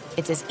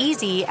 It's as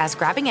easy as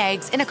grabbing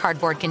eggs in a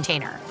cardboard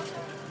container.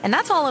 And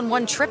that's all in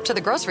one trip to the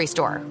grocery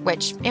store,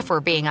 which, if we're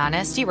being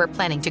honest, you were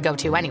planning to go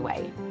to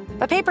anyway.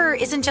 But paper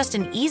isn't just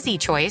an easy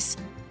choice.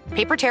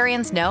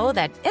 Papertarians know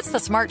that it's the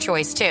smart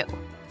choice, too.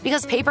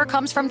 Because paper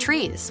comes from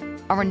trees,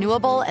 a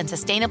renewable and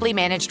sustainably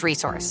managed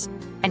resource.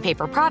 And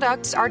paper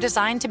products are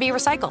designed to be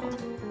recycled.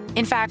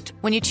 In fact,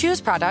 when you choose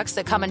products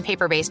that come in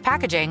paper-based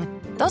packaging,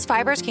 those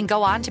fibers can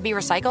go on to be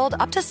recycled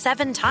up to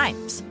 7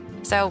 times.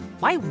 So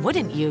why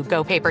wouldn't you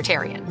go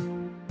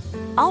papertarian?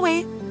 I'll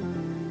wait.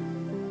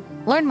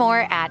 Learn more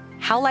at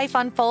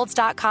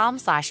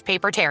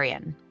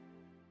howlifeunfolds.com/papertarian.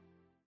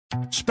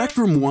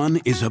 Spectrum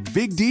One is a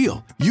big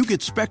deal. You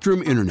get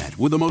Spectrum Internet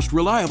with the most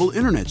reliable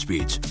internet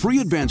speeds, free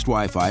advanced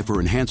Wi-Fi for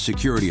enhanced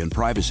security and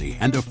privacy,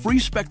 and a free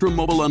Spectrum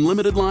Mobile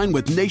unlimited line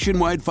with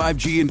nationwide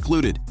 5G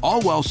included,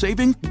 all while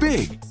saving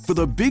big. For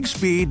the big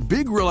speed,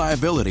 big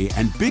reliability,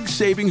 and big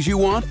savings you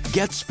want,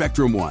 get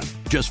Spectrum One.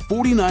 Just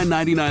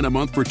 $49.99 a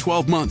month for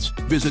 12 months.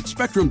 Visit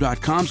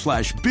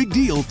spectrum.com/big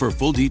deal for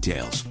full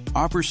details.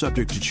 Offer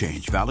subject to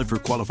change. Valid for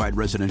qualified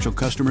residential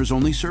customers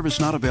only. Service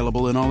not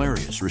available in all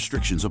areas.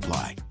 Restrictions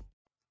apply.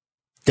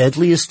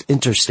 Deadliest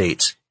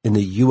interstates in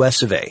the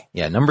U.S. of A.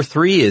 Yeah, number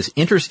 3 is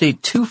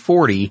Interstate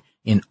 240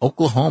 in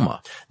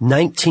Oklahoma.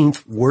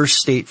 19th worst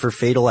state for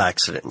fatal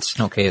accidents.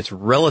 Okay, it's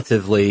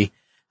relatively,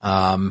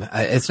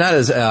 it's not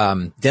as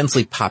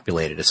densely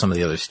populated as some of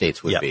the other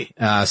states would be.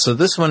 So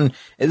this one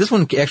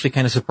actually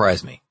kind of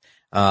surprised me.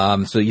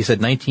 So you said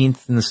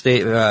 19th in the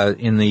state,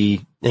 in the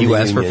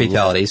U.S. for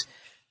fatalities. Yeah.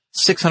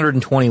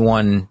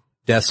 621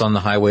 deaths on the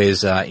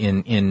highways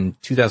in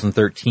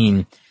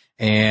 2013.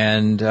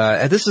 And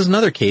this is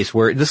another case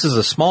where this is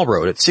a small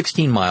road. It's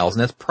 16 miles,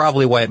 and that's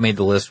probably why it made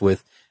the list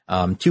with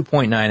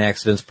 2.9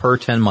 accidents per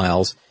 10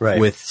 miles,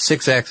 with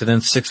 6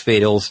 accidents, 6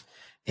 fatals.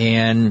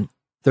 And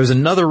there's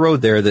another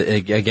road there that,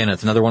 again,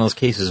 it's another one of those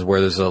cases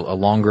where there's a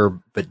longer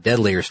but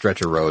deadlier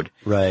stretch of road.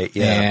 Right,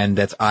 yeah. And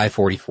that's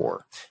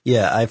I-44.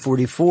 Yeah,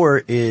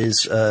 I-44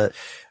 is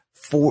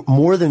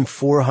more than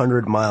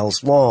 400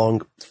 miles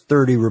long,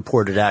 30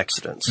 reported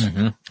accidents.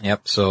 Mm-hmm.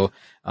 Yep. So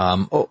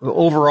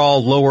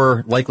overall,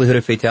 lower likelihood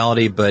of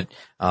fatality, but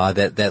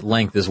that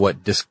length is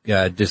what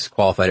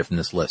disqualified it from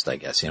this list, I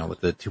guess. With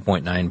the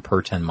 2.9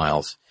 per 10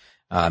 miles,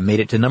 made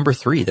it to number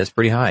 3. That's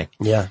pretty high.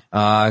 Yeah.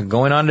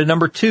 Going on to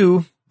number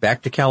 2,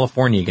 back to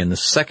California again, the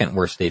second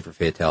worst state for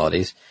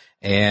fatalities,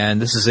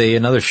 and this is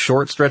another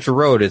short stretch of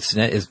road.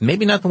 It's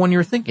maybe not the one you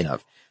were thinking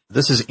of.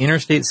 This is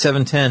Interstate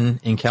 710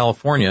 in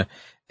California.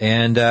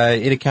 And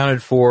it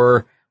accounted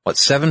for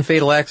 7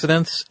 fatal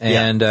accidents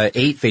and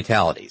 8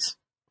 fatalities.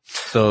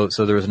 So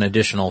there was an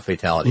additional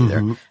fatality there.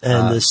 And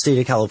the state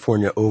of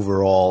California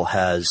overall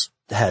has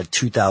had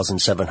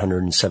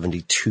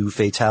 2,772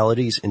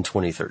 fatalities in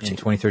 2013. In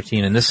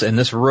 2013, and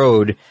this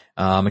road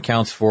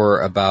accounts for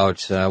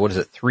about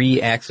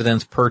 3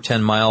 accidents per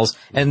 10 miles,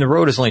 and the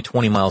road is only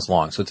 20 miles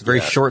long, so it's a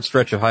very short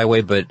stretch of highway,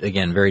 but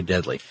again, very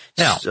deadly.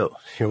 Now, so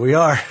here we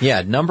are.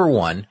 Yeah, number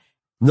 1.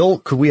 Noel,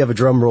 could we have a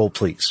drum roll,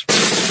 please?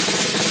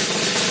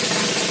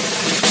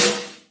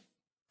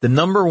 The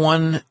number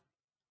 1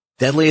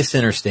 deadliest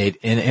interstate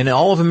in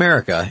all of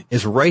America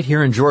is right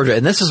here in Georgia.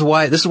 And this is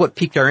what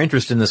piqued our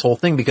interest in this whole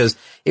thing, because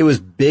it was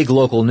big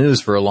local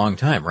news for a long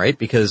time, right?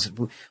 Because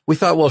we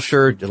thought, well,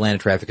 sure, Atlanta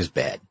traffic is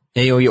bad.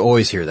 You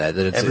always hear that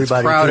everybody it's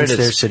crowded.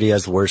 Thinks their city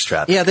has the worst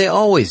traffic. Yeah, they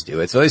always do.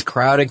 It's always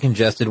crowded,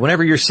 congested.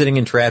 Whenever you're sitting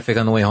in traffic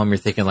on the way home, you're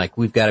thinking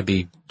we've got to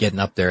be getting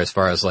up there as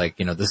far as this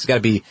has got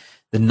to be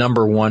the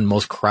number 1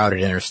 most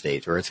crowded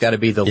interstate, or it's got to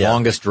be the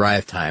longest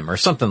drive time or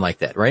something like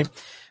that, right?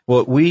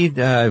 Well, we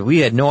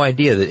had no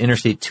idea that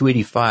Interstate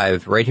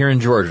 285 right here in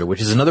Georgia, which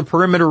is another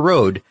perimeter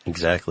road,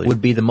 exactly,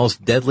 would be the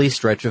most deadly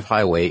stretch of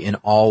highway in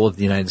all of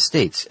the United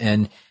States.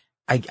 And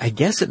I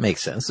guess it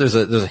makes sense. There's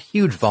a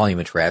huge volume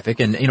of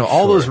traffic, and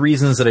all those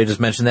reasons that I just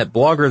mentioned. That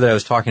blogger that I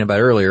was talking about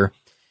earlier,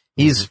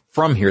 he's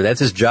from here. That's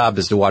his job,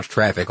 is to watch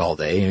traffic all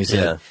day.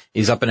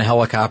 He's up in a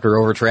helicopter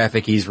over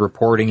traffic. He's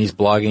reporting. He's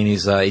blogging.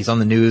 He's on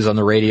the news, on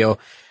the radio.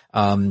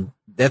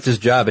 That's his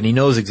job, and he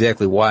knows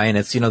exactly why. And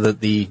it's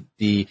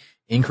the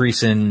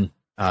increase in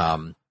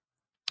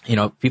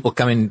people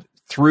coming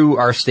through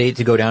our state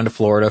to go down to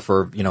Florida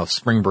for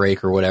spring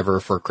break or whatever,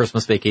 for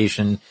Christmas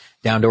vacation,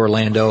 down to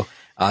Orlando.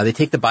 They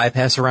take the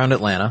bypass around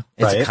Atlanta.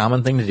 It's a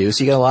common thing to do.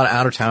 So you got a lot of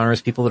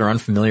out-of-towners, people that are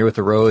unfamiliar with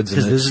the roads.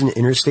 Because this is an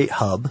interstate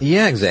hub.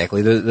 Yeah,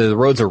 exactly. The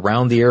roads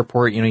around the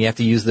airport, you have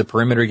to use the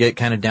perimeter to get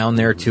kind of down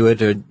there to it.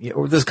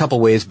 There's a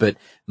couple ways, but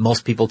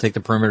most people take the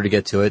perimeter to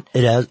get to it.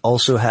 It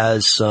also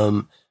has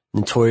some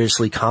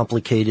notoriously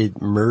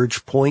complicated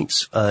merge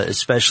points,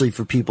 especially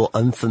for people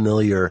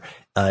unfamiliar.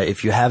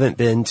 If you haven't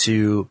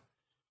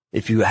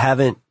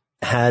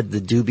had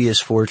the dubious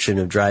fortune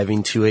of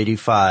driving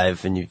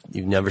 285 and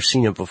you've never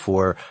seen it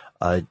before,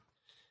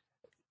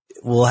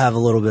 we'll have a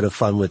little bit of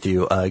fun with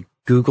you.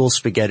 Google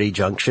Spaghetti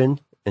Junction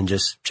and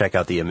just check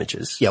out the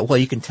images. Yeah, well,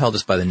 you can tell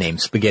just by the name,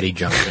 Spaghetti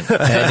Junction.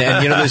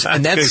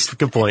 and that's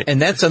good point. And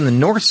that's on the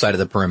north side of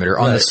the perimeter.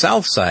 On the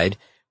south side,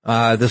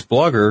 this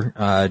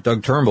blogger,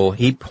 Doug Turnbull,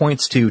 he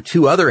points to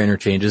two other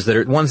interchanges that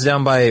are, one's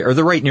down by, or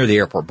they're right near the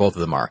airport, both of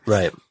them are.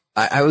 Right.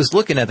 I was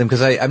looking at them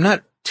because I'm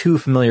not too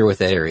familiar with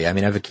that area. I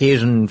mean, I've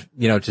occasioned,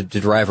 to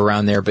drive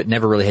around there, but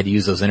never really had to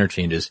use those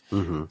interchanges.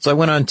 Mm-hmm. So I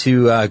went on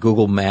to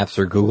Google Maps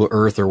or Google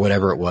Earth or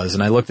whatever it was,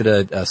 and I looked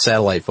at a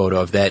satellite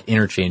photo of that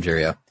interchange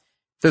area.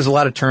 There's a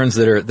lot of turns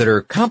that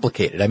are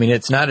complicated. I mean,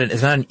 it's not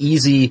an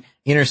easy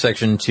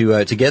intersection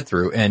to get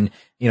through, and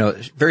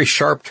very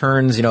sharp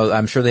turns.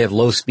 I'm sure they have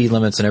low speed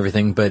limits and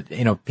everything, but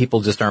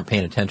people just aren't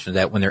paying attention to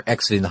that when they're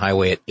exiting the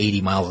highway at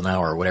 80 miles an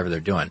hour or whatever they're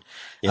doing.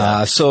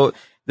 Yeah. So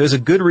there's a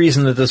good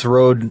reason that this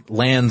road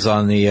lands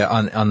on the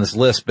on this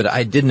list, but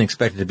I didn't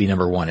expect it to be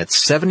number one.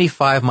 It's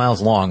 75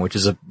 miles long, which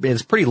is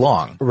it's pretty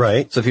long.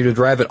 Right. So if you were to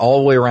drive it all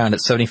the way around at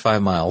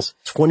 75 miles,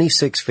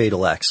 26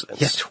 fatal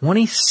accidents. Yeah,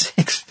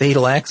 26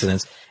 fatal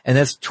accidents, and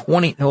that's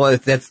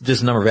that's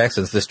just the number of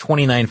accidents. There's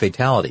 29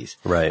 fatalities.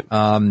 Right.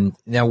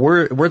 Now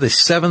we're the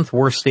 7th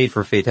worst state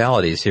for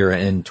fatalities here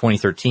in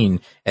 2013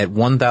 at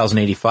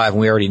 1,085,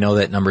 and we already know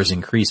that number's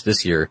increased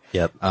this year.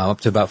 Yep. Up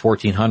to about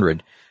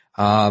 1,400.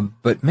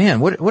 But man,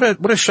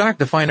 what a shock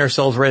to find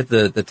ourselves right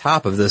at the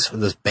top of this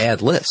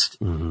bad list.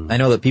 Mm-hmm. I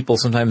know that people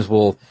sometimes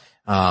will,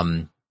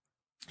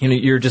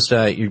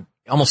 you're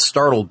almost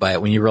startled by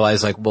it when you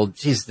realize, like, well,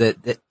 geez,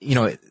 that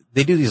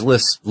they do these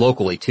lists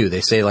locally too.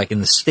 They say, like,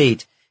 in the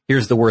state,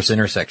 here's the worst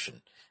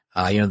intersection.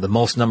 The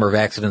most number of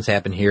accidents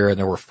happened here, and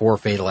there were 4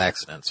 fatal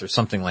accidents or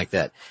something like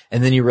that.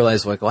 And then you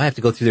realize, like, well, I have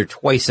to go through there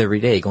twice every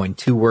day, going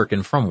to work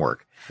and from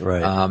work.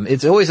 Right.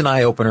 It's always an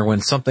eye-opener when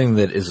something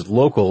that is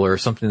local or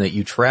something that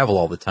you travel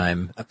all the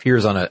time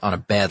appears on a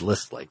bad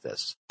list like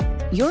this.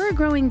 You're a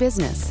growing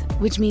business,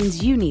 which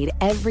means you need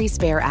every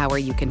spare hour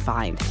you can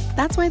find.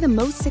 That's why the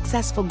most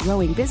successful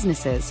growing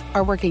businesses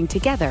are working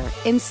together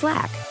in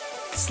Slack.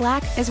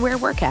 Slack is where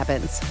work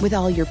happens, with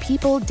all your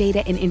people,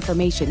 data, and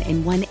information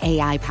in one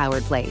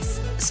AI-powered place.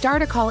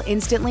 Start a call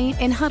instantly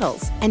in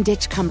huddles and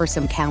ditch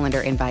cumbersome calendar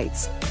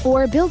invites.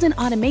 Or build an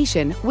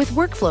automation with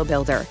Workflow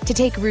Builder to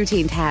take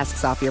routine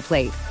tasks off your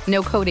plate.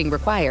 No coding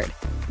required.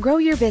 Grow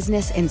your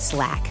business in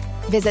Slack.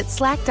 Visit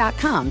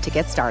slack.com to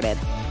get started.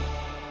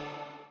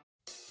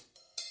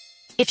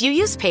 If you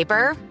use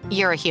paper,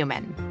 you're a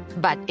human.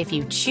 But if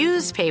you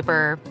choose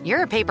paper,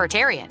 you're a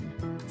papertarian.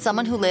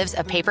 Someone who lives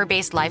a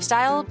paper-based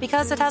lifestyle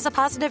because it has a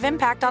positive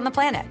impact on the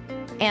planet.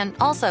 And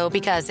also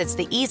because it's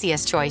the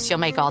easiest choice you'll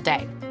make all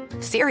day.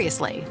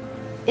 Seriously.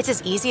 It's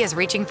as easy as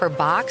reaching for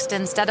boxed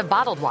instead of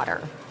bottled water.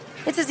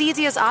 It's as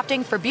easy as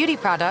opting for beauty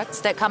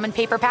products that come in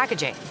paper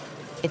packaging.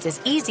 It's as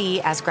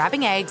easy as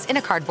grabbing eggs in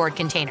a cardboard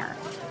container.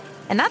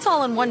 And that's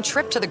all in one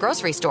trip to the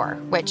grocery store,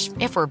 which,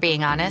 if we're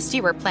being honest,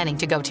 you were planning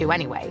to go to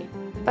anyway.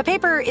 But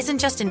paper isn't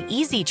just an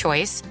easy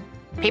choice.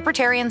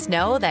 Papertarians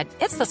know that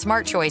it's the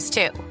smart choice,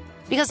 too.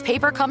 Because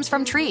paper comes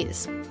from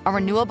trees, a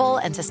renewable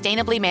and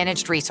sustainably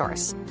managed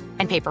resource.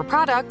 And paper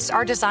products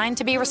are designed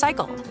to be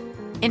recycled.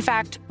 In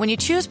fact, when you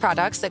choose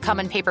products that come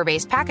in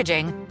paper-based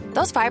packaging,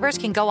 those fibers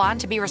can go on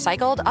to be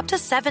recycled up to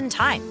 7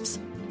 times.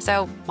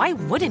 So why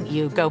wouldn't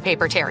you go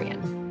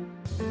papertarian?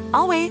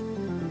 I'll wait.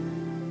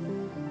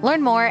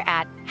 Learn more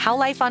at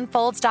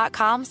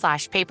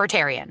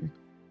howlifeunfolds.com/papertarian.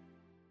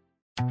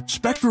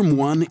 Spectrum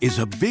One is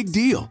a big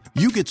deal.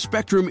 You get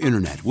Spectrum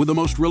Internet with the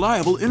most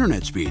reliable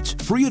internet speeds,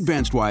 free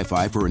advanced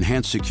Wi-Fi for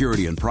enhanced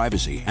security and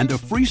privacy, and a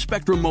free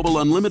Spectrum Mobile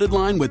Unlimited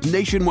line with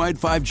nationwide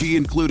 5G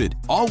included,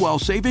 all while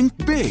saving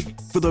big.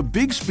 For the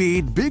big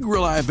speed, big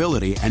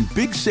reliability, and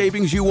big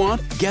savings you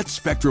want, get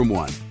Spectrum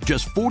One.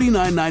 Just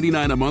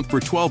 $49.99 a month for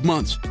 12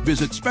 months.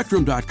 Visit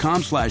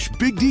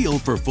spectrum.com/big deal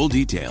for full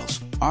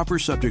details. Offer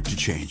subject to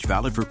change.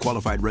 Valid for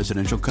qualified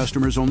residential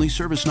customers only.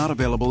 Service not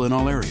available in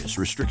all areas.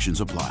 Restrictions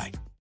apply.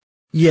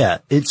 Yeah,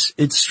 it's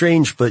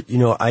strange, but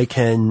I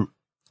can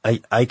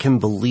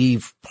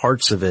believe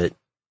parts of it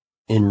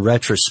in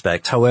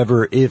retrospect.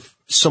 However, if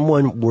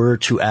someone were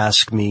to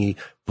ask me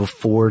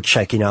before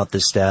checking out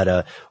this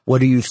data, what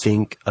do you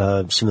think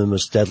some of the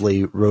most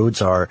deadly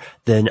roads are,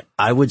 then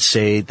I would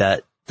say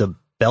that the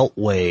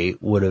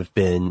Beltway would have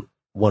been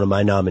one of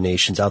my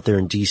nominations out there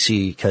in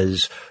DC,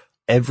 because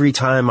every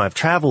time I've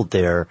traveled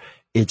there,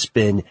 it's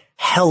been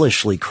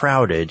hellishly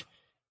crowded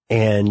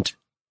and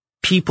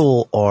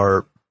people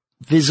are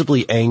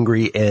visibly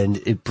angry, and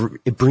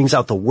it brings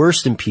out the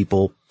worst in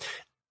people.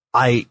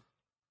 I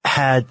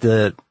had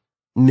the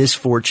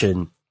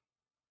misfortune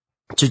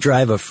to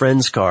drive a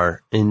friend's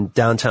car in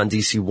downtown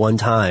DC one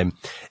time,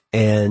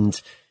 and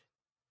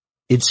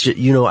it's just,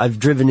 I've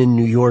driven in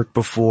New York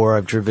before.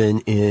 I've driven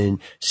in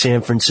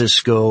San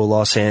Francisco,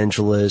 Los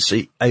Angeles.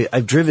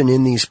 I've driven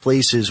in these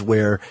places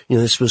where,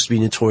 there's supposed to be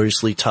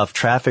notoriously tough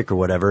traffic or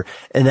whatever.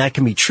 And that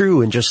can be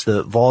true in just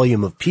the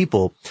volume of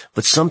people.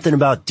 But something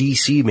about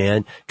DC,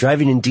 man,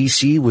 driving in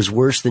DC was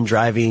worse than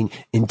driving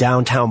in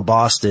downtown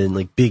Boston,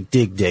 like Big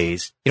Dig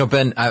days.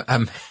 Ben,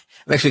 I'm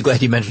actually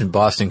glad you mentioned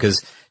Boston,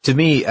 because to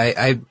me,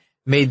 I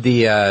made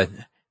the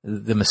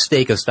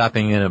mistake of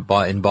stopping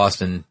in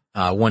Boston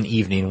one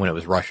evening when it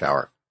was rush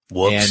hour.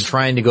 Whoops. And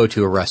trying to go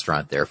to a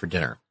restaurant there for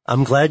dinner.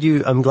 I'm glad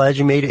you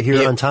made it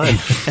here on time.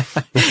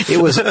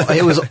 It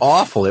was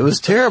awful. It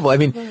was terrible. I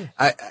mean,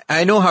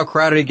 I know how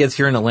crowded it gets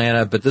here in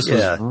Atlanta, but this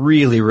was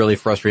really, really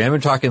frustrating. I've been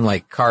talking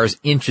like cars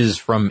inches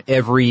from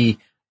every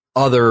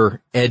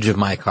other edge of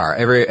my car,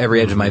 every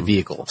edge of my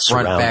vehicle,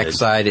 front, back,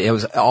 side. It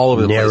was all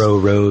over the place. Narrow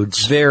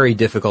roads. Very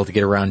difficult to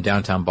get around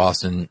downtown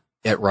Boston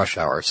at rush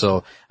hour.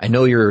 So I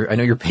know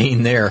your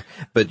pain there,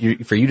 but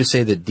for you to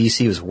say that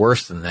DC was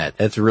worse than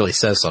that really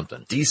says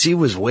something. DC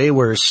was way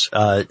worse.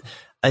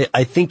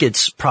 I think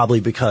it's probably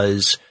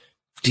because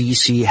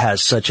DC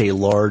has such a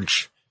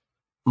large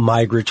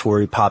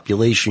migratory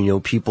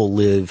population. People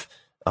live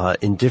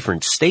in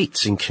different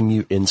states and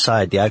commute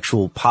inside. The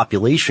actual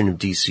population of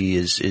DC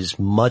is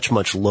much,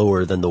 much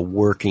lower than the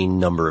working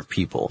number of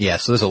people. Yeah,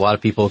 so there's a lot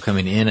of people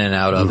coming in and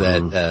out of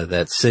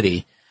that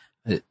city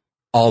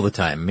all the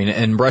time. I mean,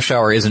 and rush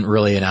hour isn't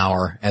really an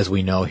hour, as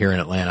we know here in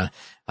Atlanta.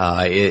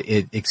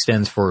 It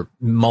extends for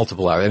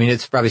multiple hours. I mean,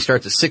 it probably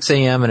starts at 6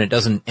 a.m. and it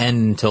doesn't end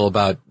until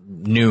about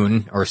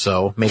noon or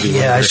so, maybe later.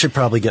 Yeah, I should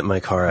probably get in my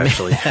car,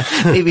 actually.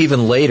 Maybe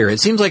even later.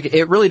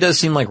 It really does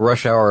seem like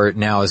rush hour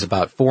now is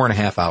about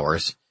 4.5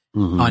 hours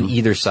on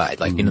either side.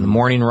 Like, the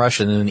morning rush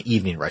and then the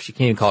evening rush. You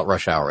can't even call it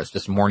rush hour. It's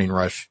just morning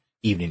rush,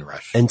 evening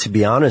rush. And to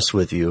be honest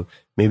with you,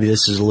 maybe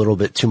this is a little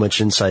bit too much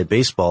inside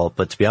baseball,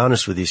 but to be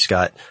honest with you,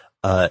 Scott,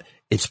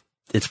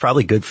 it's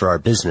probably good for our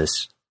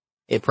business.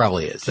 It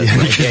probably is. That's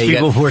right. Yeah, you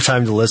got more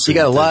time to listen.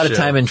 You got a lot of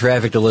time in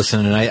traffic to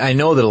listen, and I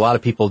know that a lot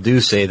of people do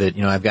say that,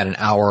 I've got an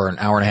hour and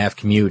a half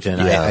commute,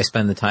 and I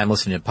spend the time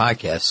listening to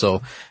podcasts.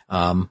 So,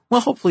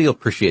 hopefully you'll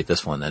appreciate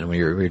this one then when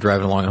you're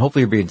driving along, and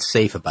hopefully you're being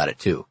safe about it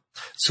too.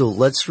 So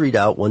let's read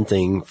out one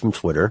thing from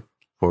Twitter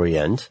before we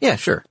end. Yeah,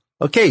 sure.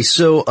 Okay,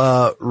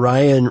 so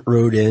Ryan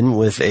wrote in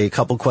with a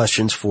couple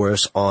questions for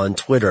us on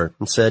Twitter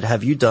and said,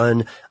 have you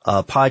done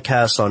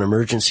podcasts on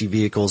emergency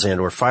vehicles and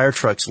or fire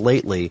trucks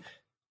lately?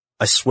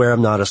 I swear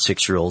I'm not a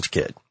 6-year-old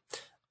kid.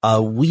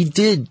 We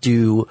did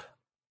do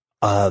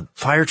a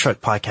fire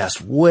truck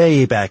podcast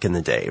way back in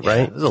the day,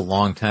 right? It was a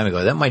long time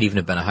ago. That might even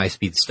have been a High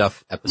Speed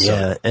Stuff episode.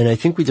 Yeah, and I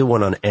think we did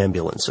one on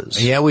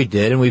ambulances. Yeah, we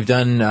did, and we've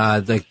done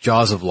like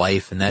Jaws of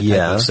Life and that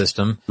type of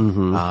system.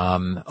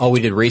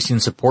 We did racing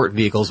support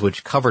vehicles,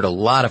 which covered a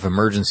lot of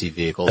emergency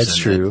vehicles. That's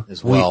true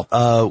as well.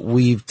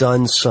 We've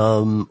done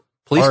some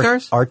police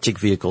cars? Arctic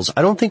vehicles.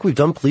 I don't think we've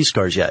done police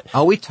cars yet.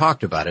 Oh, we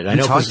talked about it. I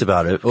know talked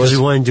about it because we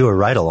wanted to do a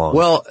ride along.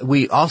 Well,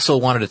 we also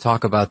wanted to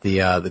talk about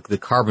the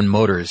Carbon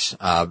Motors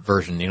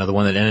version, the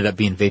one that ended up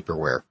being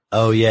vaporware.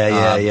 Oh,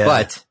 yeah.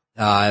 But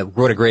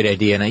wrote a great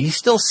idea, and you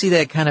still see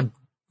that kind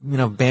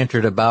of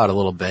bantered about a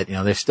little bit.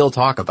 They still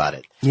talk about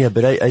it. Yeah,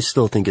 but I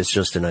still think it's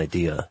just an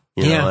idea.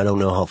 I don't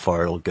know how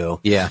far it'll go.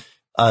 Yeah.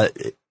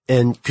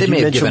 And could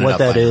you mention what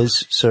that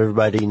is so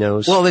everybody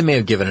knows? Well, they may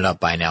have given it up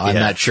by now. I'm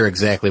not sure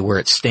exactly where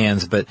it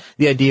stands, but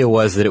the idea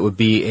was that it would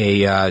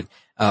be a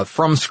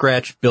from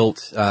scratch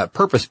built,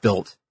 purpose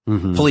built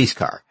police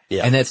car.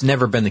 Yeah. And that's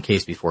never been the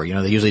case before.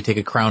 They usually take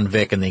a Crown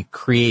Vic and they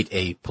create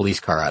a police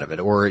car out of it,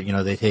 or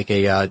they take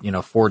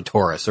a Ford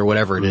Taurus or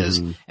whatever it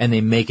is, and they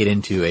make it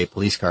into a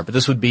police car. But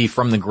this would be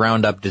from the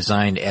ground up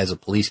designed as a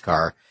police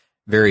car.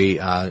 Very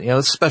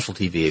a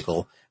specialty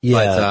vehicle.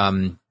 Yeah.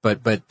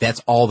 But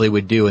that's all they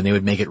would do, and they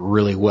would make it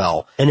really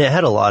well. And it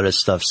had a lot of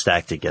stuff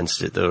stacked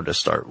against it, though, to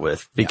start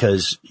with,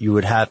 because you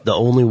would have the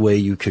only way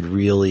you could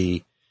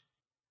really,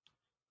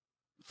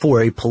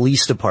 for a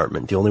police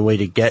department, the only way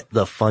to get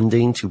the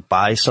funding to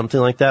buy something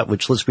like that,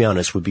 which, let's be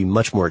honest, would be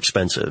much more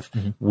expensive,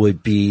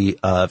 would be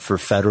for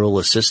federal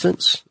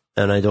assistance.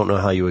 and I don't know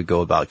how you would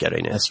go about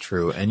getting it. That's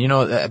true. And,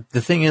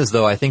 the thing is,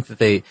 though, I think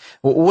that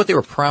what they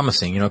were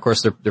promising, of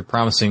course, they're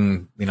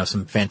promising,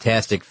 some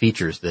fantastic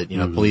features that,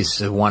 police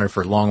have wanted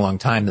for a long, long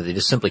time that they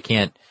just simply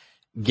can't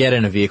get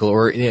in a vehicle,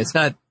 or it's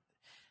not,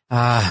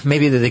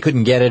 maybe that they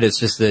couldn't get it. It's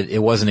just that it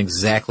wasn't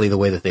exactly the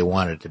way that they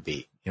wanted it to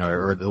be,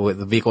 or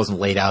the vehicle wasn't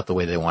laid out the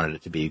way they wanted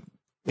it to be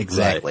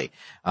exactly.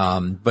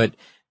 Right. But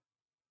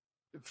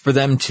for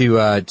them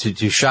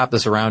to shop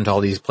this around to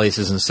all these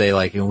places and say,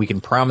 like, we can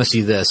promise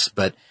you this,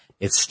 but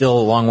it's still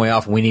a long way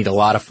off. We need a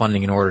lot of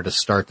funding in order to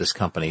start this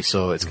company.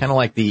 So it's kind of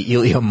like the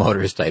Elio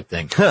Motors type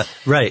thing.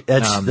 Right.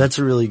 That's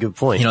a really good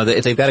point.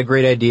 They've got a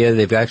great idea.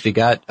 They've actually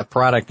got a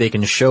product they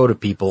can show to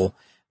people,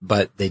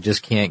 but they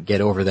just can't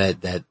get over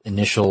that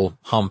initial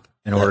hump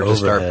in order to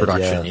start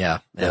production. Yeah.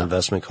 The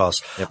investment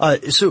costs.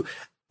 Yep. So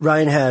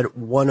Ryan had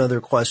one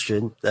other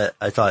question that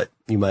I thought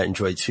you might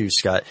enjoy too,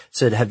 Scott.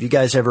 Said, have you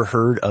guys ever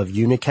heard of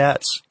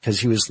Unicats?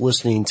 Because he was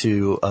listening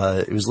to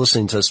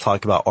us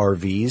talk about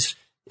RVs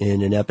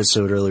in an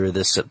episode earlier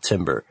this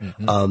September.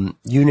 Mm-hmm.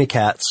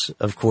 Unicats,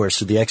 of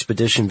course, are the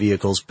expedition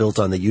vehicles built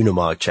on the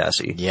Unimog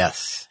chassis.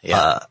 Yes.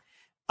 Yeah.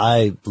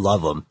 I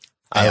love them.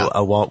 Yeah.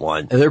 I want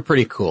one. They're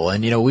pretty cool.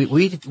 And,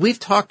 we've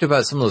talked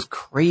about some of those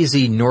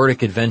crazy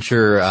Nordic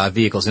adventure,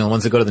 vehicles, the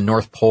ones that go to the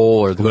North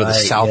Pole or go to the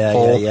South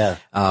Pole. Yeah.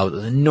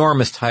 With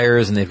enormous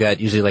tires, and they've got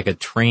usually like a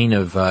train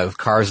of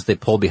cars that they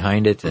pull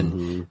behind it,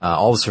 and,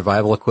 all the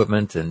survival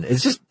equipment. And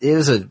it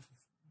was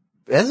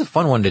a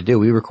fun one to do.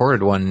 We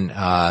recorded one,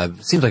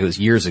 it seems like it was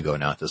years ago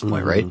now at this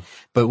point, right?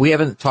 But we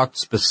haven't talked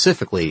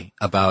specifically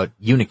about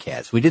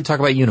Unicats. We did talk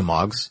about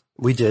Unimogs.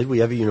 We did. We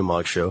have a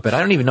Unimog show. But I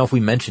don't even know if we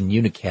mentioned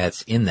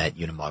Unicats in that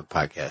Unimog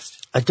podcast.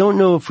 I don't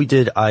know if we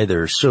did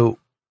either. So,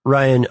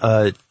 Ryan,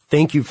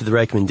 thank you for the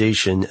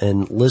recommendation.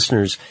 And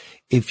listeners,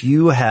 if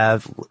you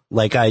have,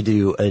 like I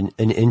do, an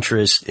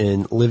interest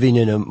in living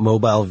in a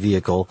mobile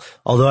vehicle,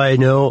 although I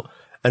know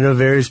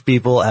various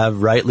people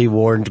have rightly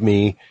warned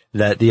me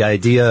that the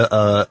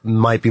idea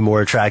might be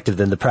more attractive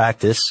than the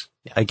practice.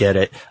 I get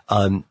it.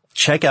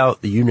 Check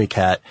out the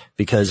Unicat,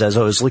 because as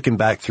I was looking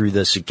back through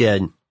this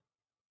again,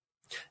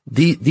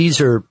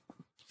 these are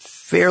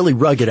fairly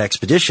rugged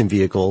expedition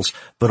vehicles,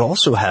 but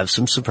also have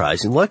some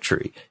surprising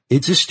luxury.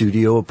 It's a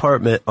studio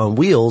apartment on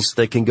wheels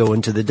that can go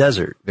into the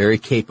desert. Very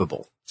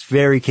capable. It's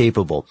very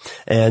capable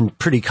and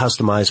pretty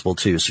customizable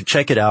too. So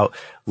check it out.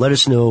 Let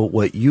us know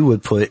what you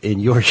would put in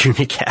your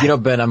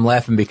Unicat. Ben, I'm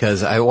laughing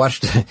because I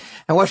watched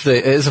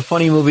it's a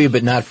funny movie,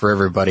 but not for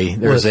everybody.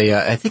 There was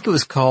I think it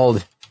was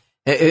called,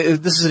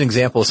 this is an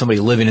example of somebody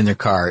living in their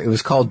car. It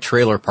was called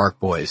Trailer Park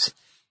Boys.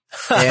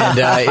 And,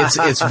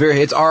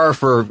 it's R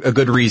for a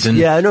good reason.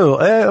 Yeah, I know.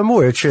 I'm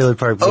aware of Trailer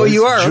Park Boys. Oh,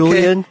 you are?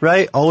 Julian, okay.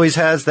 Right? Always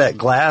has that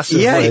glass of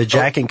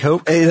Jack and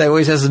Coke. He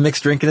always has a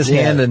mixed drink in his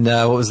hand. And,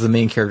 what was the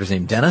main character's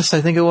name? Dennis, I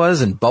think it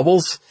was, and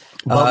Bubbles.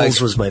 Bubbles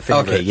was my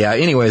favorite. Okay, yeah.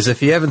 Anyways,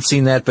 if you haven't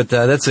seen that, but,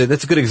 that's a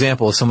good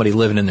example of somebody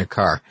living in their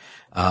car.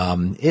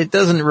 It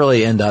doesn't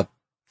really end up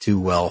too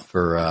well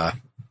for,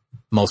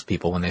 most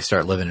people when they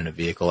start living in a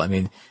vehicle. I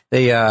mean,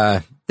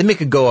 they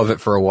make a go of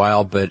it for a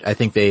while, but I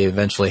think they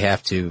eventually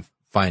have to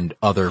find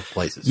other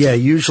places. Yeah,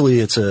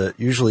 usually it's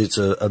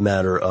a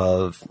matter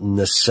of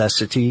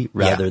necessity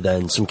rather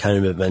than some kind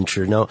of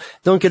adventure. No,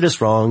 don't get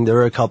us wrong. There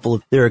are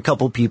a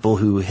couple people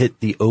who hit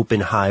the open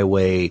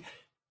highway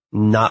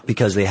not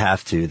because they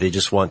have to. They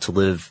just want to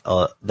live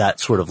that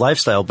sort of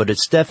lifestyle, but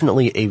it's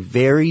definitely a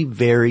very,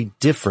 very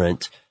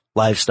different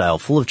lifestyle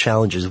full of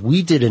challenges.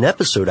 We did an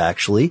episode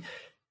actually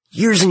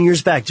years and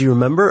years back. Do you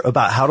remember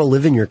about how to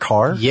live in your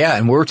car? Yeah,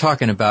 and we're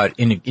talking about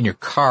in your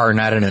car,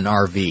 not in an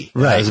RV.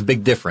 Right. There's a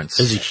big difference.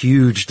 There's a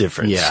huge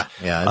difference. Yeah.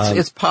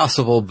 It's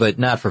possible, but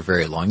not for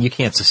very long. You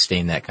can't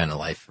sustain that kind of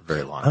life for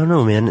very long. I don't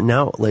know, man.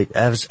 Now, like,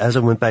 as I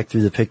went back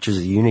through the pictures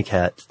of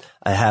Unicat,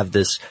 I have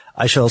this,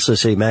 I should also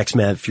say Max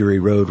Mad Fury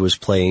Road was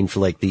playing for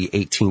like the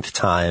 18th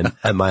time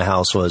at my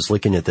house while I was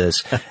looking at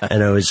this.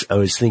 And I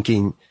was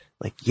thinking,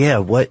 like, yeah,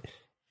 what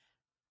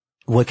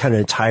kind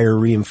of tire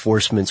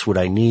reinforcements would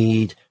I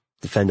need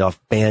to fend off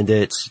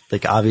bandits?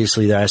 Like,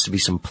 obviously there has to be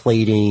some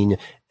plating,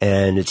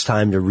 and it's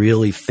time to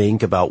really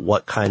think about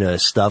what kind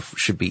of stuff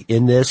should be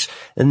in this.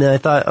 And then I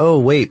thought, oh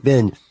wait,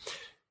 Ben,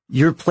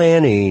 you're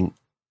planning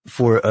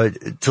for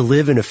to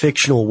live in a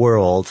fictional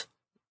world.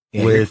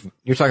 Yeah,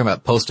 you're talking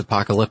about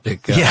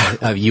post-apocalyptic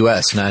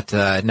US,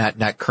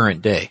 not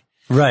current day.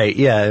 Right.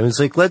 Yeah. It was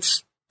like,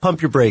 let's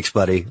pump your brakes,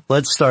 buddy.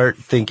 Let's start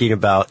thinking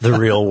about the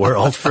real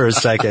world for a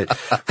second.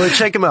 But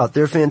check them out.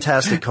 They're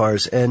fantastic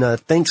cars. And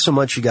thanks so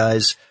much, you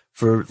guys,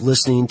 for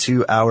listening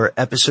to our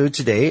episode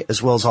today,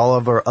 as well as all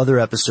of our other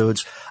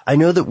episodes. I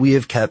know that we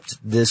have kept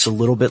this a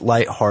little bit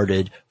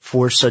lighthearted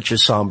for such a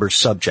somber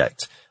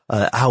subject.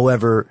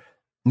 However,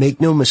 make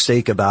no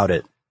mistake about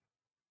it.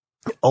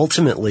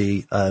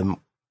 Ultimately,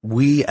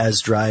 we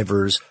as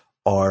drivers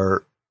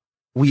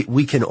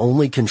we can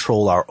only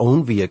control our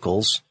own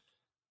vehicles,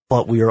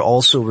 but we are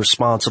also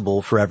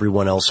responsible for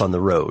everyone else on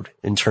the road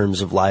in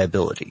terms of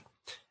liability.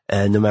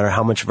 And no matter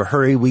how much of a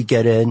hurry we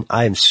get in,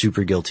 I am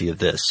super guilty of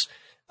this.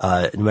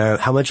 No matter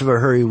how much of a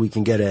hurry we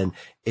can get in,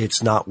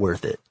 it's not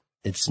worth it.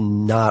 It's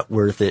not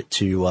worth it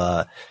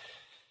to,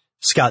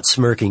 Scott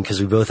smirking because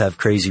we both have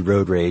crazy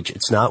road rage.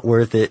 It's not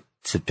worth it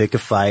to pick a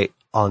fight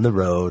on the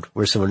road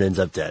where someone ends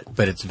up dead.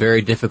 But it's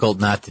very difficult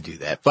not to do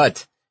that.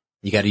 But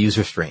you got to use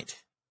restraint.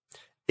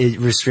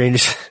 Restraint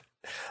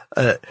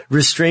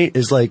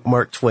is like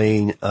Mark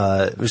Twain.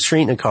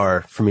 Restraint in a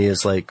car for me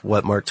is like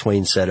what Mark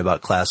Twain said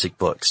about classic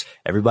books.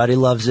 Everybody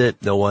loves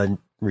it. No one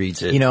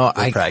reads it.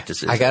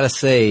 Practices. I gotta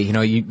say,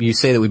 you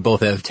say that we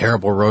both have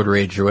terrible road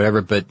rage or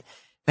whatever, but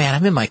man,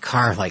 I'm in my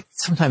car like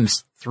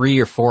sometimes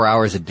 3 or 4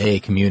 hours a day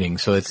commuting.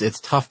 So it's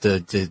tough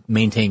to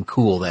maintain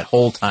cool that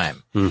whole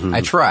time. Mm-hmm.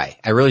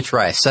 I really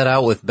try. I set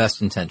out with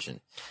best intention.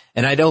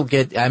 And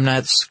I'm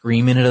not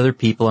screaming at other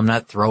people. I'm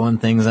not throwing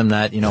things. I'm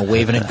not,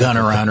 waving a gun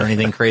around or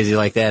anything crazy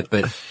like that.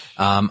 But,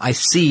 I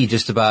see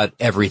just about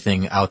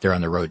everything out there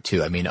on the road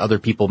too. I mean, other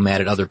people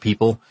mad at other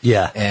people.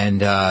 Yeah.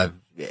 And,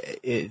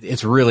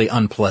 it's really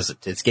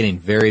unpleasant. It's getting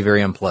very,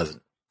 very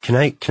unpleasant. Can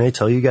I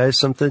tell you guys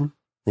something?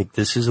 Like,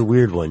 this is a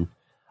weird one.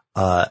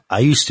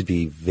 I used to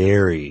be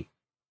very,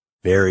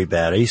 very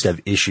bad. I used to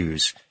have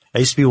issues. I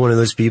used to be one of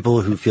those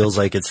people who feels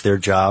like it's their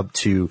job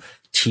to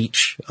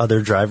teach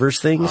other drivers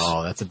things.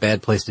 Oh, that's a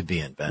bad place to be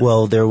in, Ben.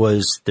 Well, there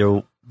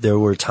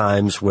were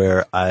times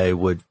where I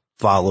would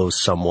follow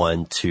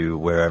someone to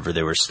wherever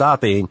they were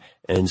stopping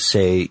and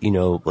say,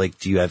 like,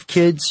 do you have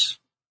kids?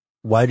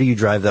 Why do you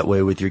drive that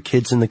way with your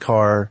kids in the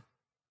car?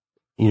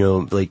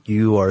 Like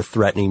you are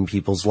threatening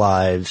people's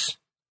lives.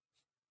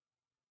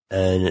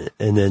 And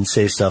then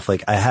say stuff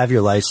like, I have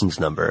your license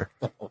number.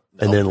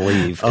 And then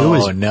leave. It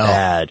was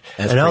bad.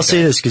 And I'll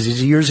say this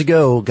because years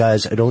ago,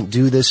 guys, I don't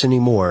do this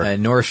anymore.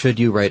 Nor should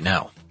you right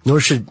now. Nor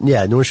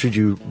should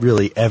you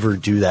really ever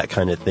do that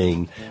kind of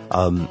thing.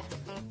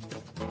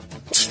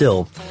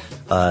 Still,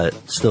 I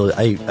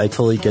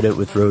totally get it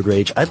with road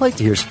rage. I'd like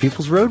to hear some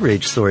people's road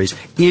rage stories.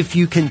 If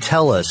you can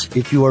tell us,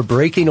 if you are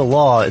breaking a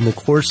law in the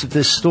course of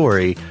this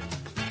story,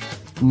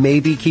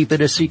 maybe keep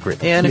it a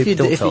secret. And if you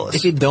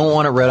don't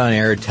want it read on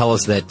air, tell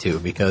us that too,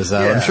 because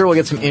I'm sure we'll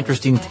get some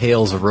interesting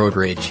tales of road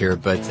rage here.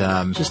 But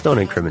just don't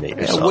incriminate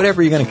yourself.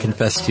 Whatever you're going to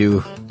confess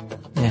to,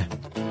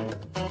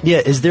 Yeah,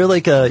 is there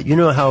like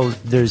how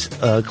there's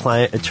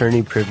client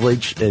attorney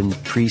privilege and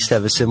priests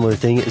have a similar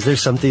thing? Is there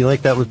something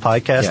like that with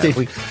podcasting?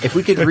 Yeah, if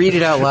we could read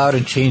it out loud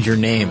and change your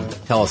name,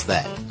 tell us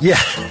that. Yeah,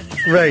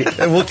 right.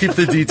 And we'll keep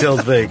the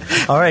details vague.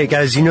 All right,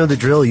 guys, you know the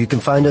drill. You can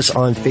find us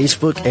on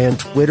Facebook and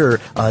Twitter.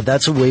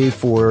 That's a way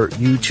for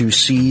you to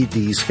see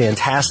these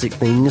fantastic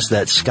things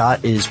that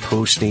Scott is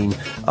posting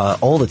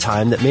all the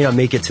time that may not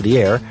make it to the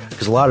air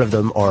because a lot of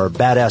them are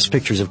badass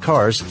pictures of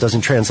cars. It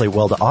doesn't translate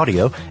well to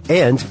audio.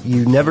 And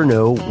you never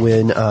know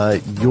when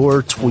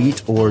your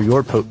tweet or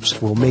your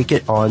post will make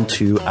it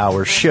onto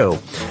our show.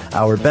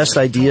 Our best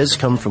ideas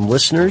come from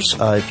listeners.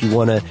 If you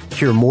want to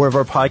hear more of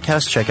our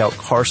podcast, check out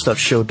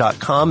carstuffshow.com.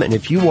 And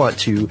if you want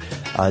to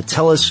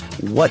tell us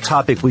what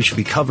topic we should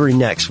be covering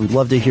next, we'd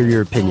love to hear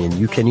your opinion.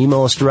 You can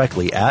email us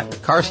directly at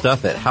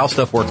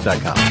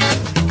carstuff@howstuffworks.com.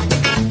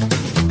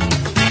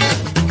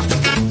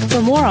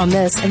 For more on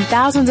this and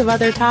thousands of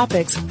other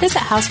topics, visit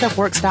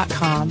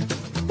howstuffworks.com.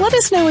 Let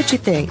us know what you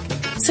think.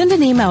 Send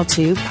an email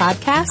to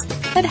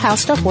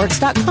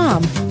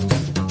podcast@howstuffworks.com.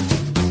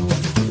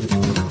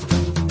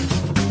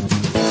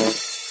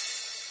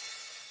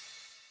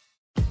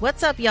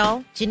 What's up,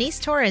 y'all? Janice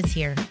Torres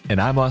here. And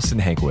I'm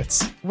Austin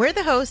Hankwitz. We're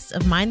the hosts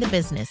of Mind the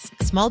Business,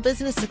 Small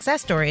Business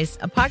Success Stories,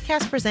 a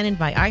podcast presented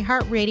by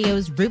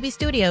iHeartRadio's Ruby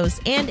Studios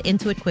and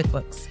Intuit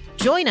QuickBooks.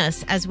 Join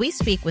us as we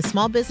speak with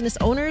small business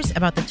owners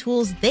about the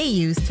tools they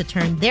use to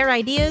turn their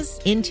ideas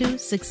into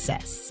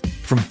success.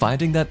 From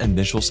finding that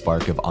initial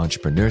spark of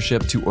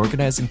entrepreneurship to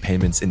organizing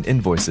payments and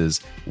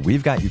invoices,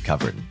 we've got you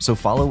covered. So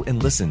follow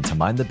and listen to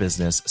Mind the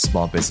Business,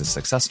 Small Business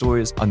Success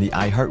Stories on the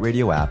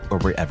iHeartRadio app or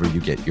wherever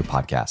you get your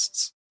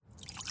podcasts.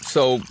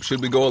 So,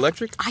 should we go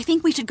electric? I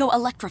think we should go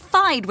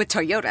electrified with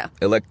Toyota.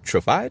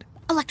 Electrified?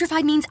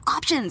 Electrified means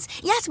options.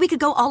 Yes, we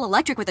could go all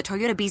electric with the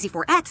Toyota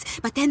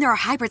BZ4X, but then there are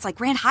hybrids like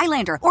Grand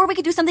Highlander, or we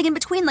could do something in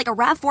between like a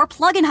RAV4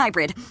 plug-in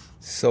hybrid.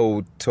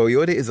 So,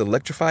 Toyota is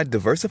electrified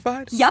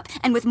diversified? Yup,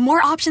 and with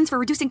more options for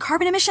reducing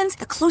carbon emissions,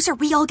 the closer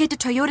we all get to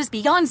Toyota's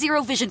Beyond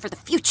Zero vision for the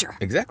future.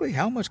 Exactly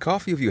how much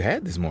coffee have you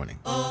had this morning?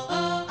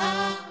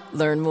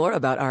 Learn more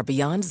about our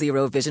Beyond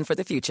Zero vision for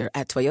the future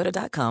at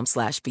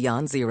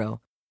toyota.com/Beyond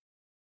Zero.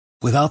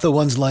 Without the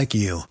ones like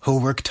you, who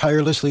work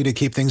tirelessly to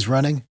keep things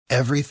running,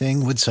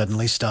 everything would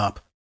suddenly stop.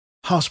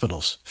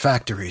 Hospitals,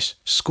 factories,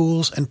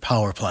 schools, and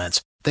power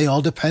plants, they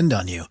all depend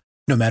on you.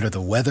 No matter the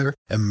weather,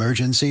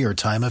 emergency, or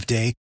time of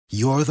day,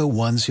 you're the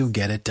ones who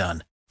get it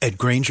done. At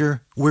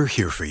Grainger, we're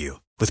here for you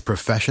with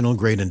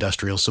professional-grade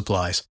industrial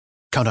supplies.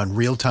 Count on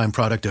real-time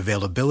product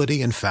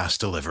availability and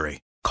fast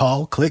delivery.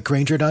 Call, click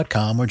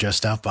Grainger.com, or just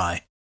stop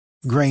by.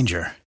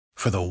 Grainger,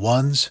 for the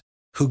ones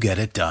who get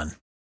it done.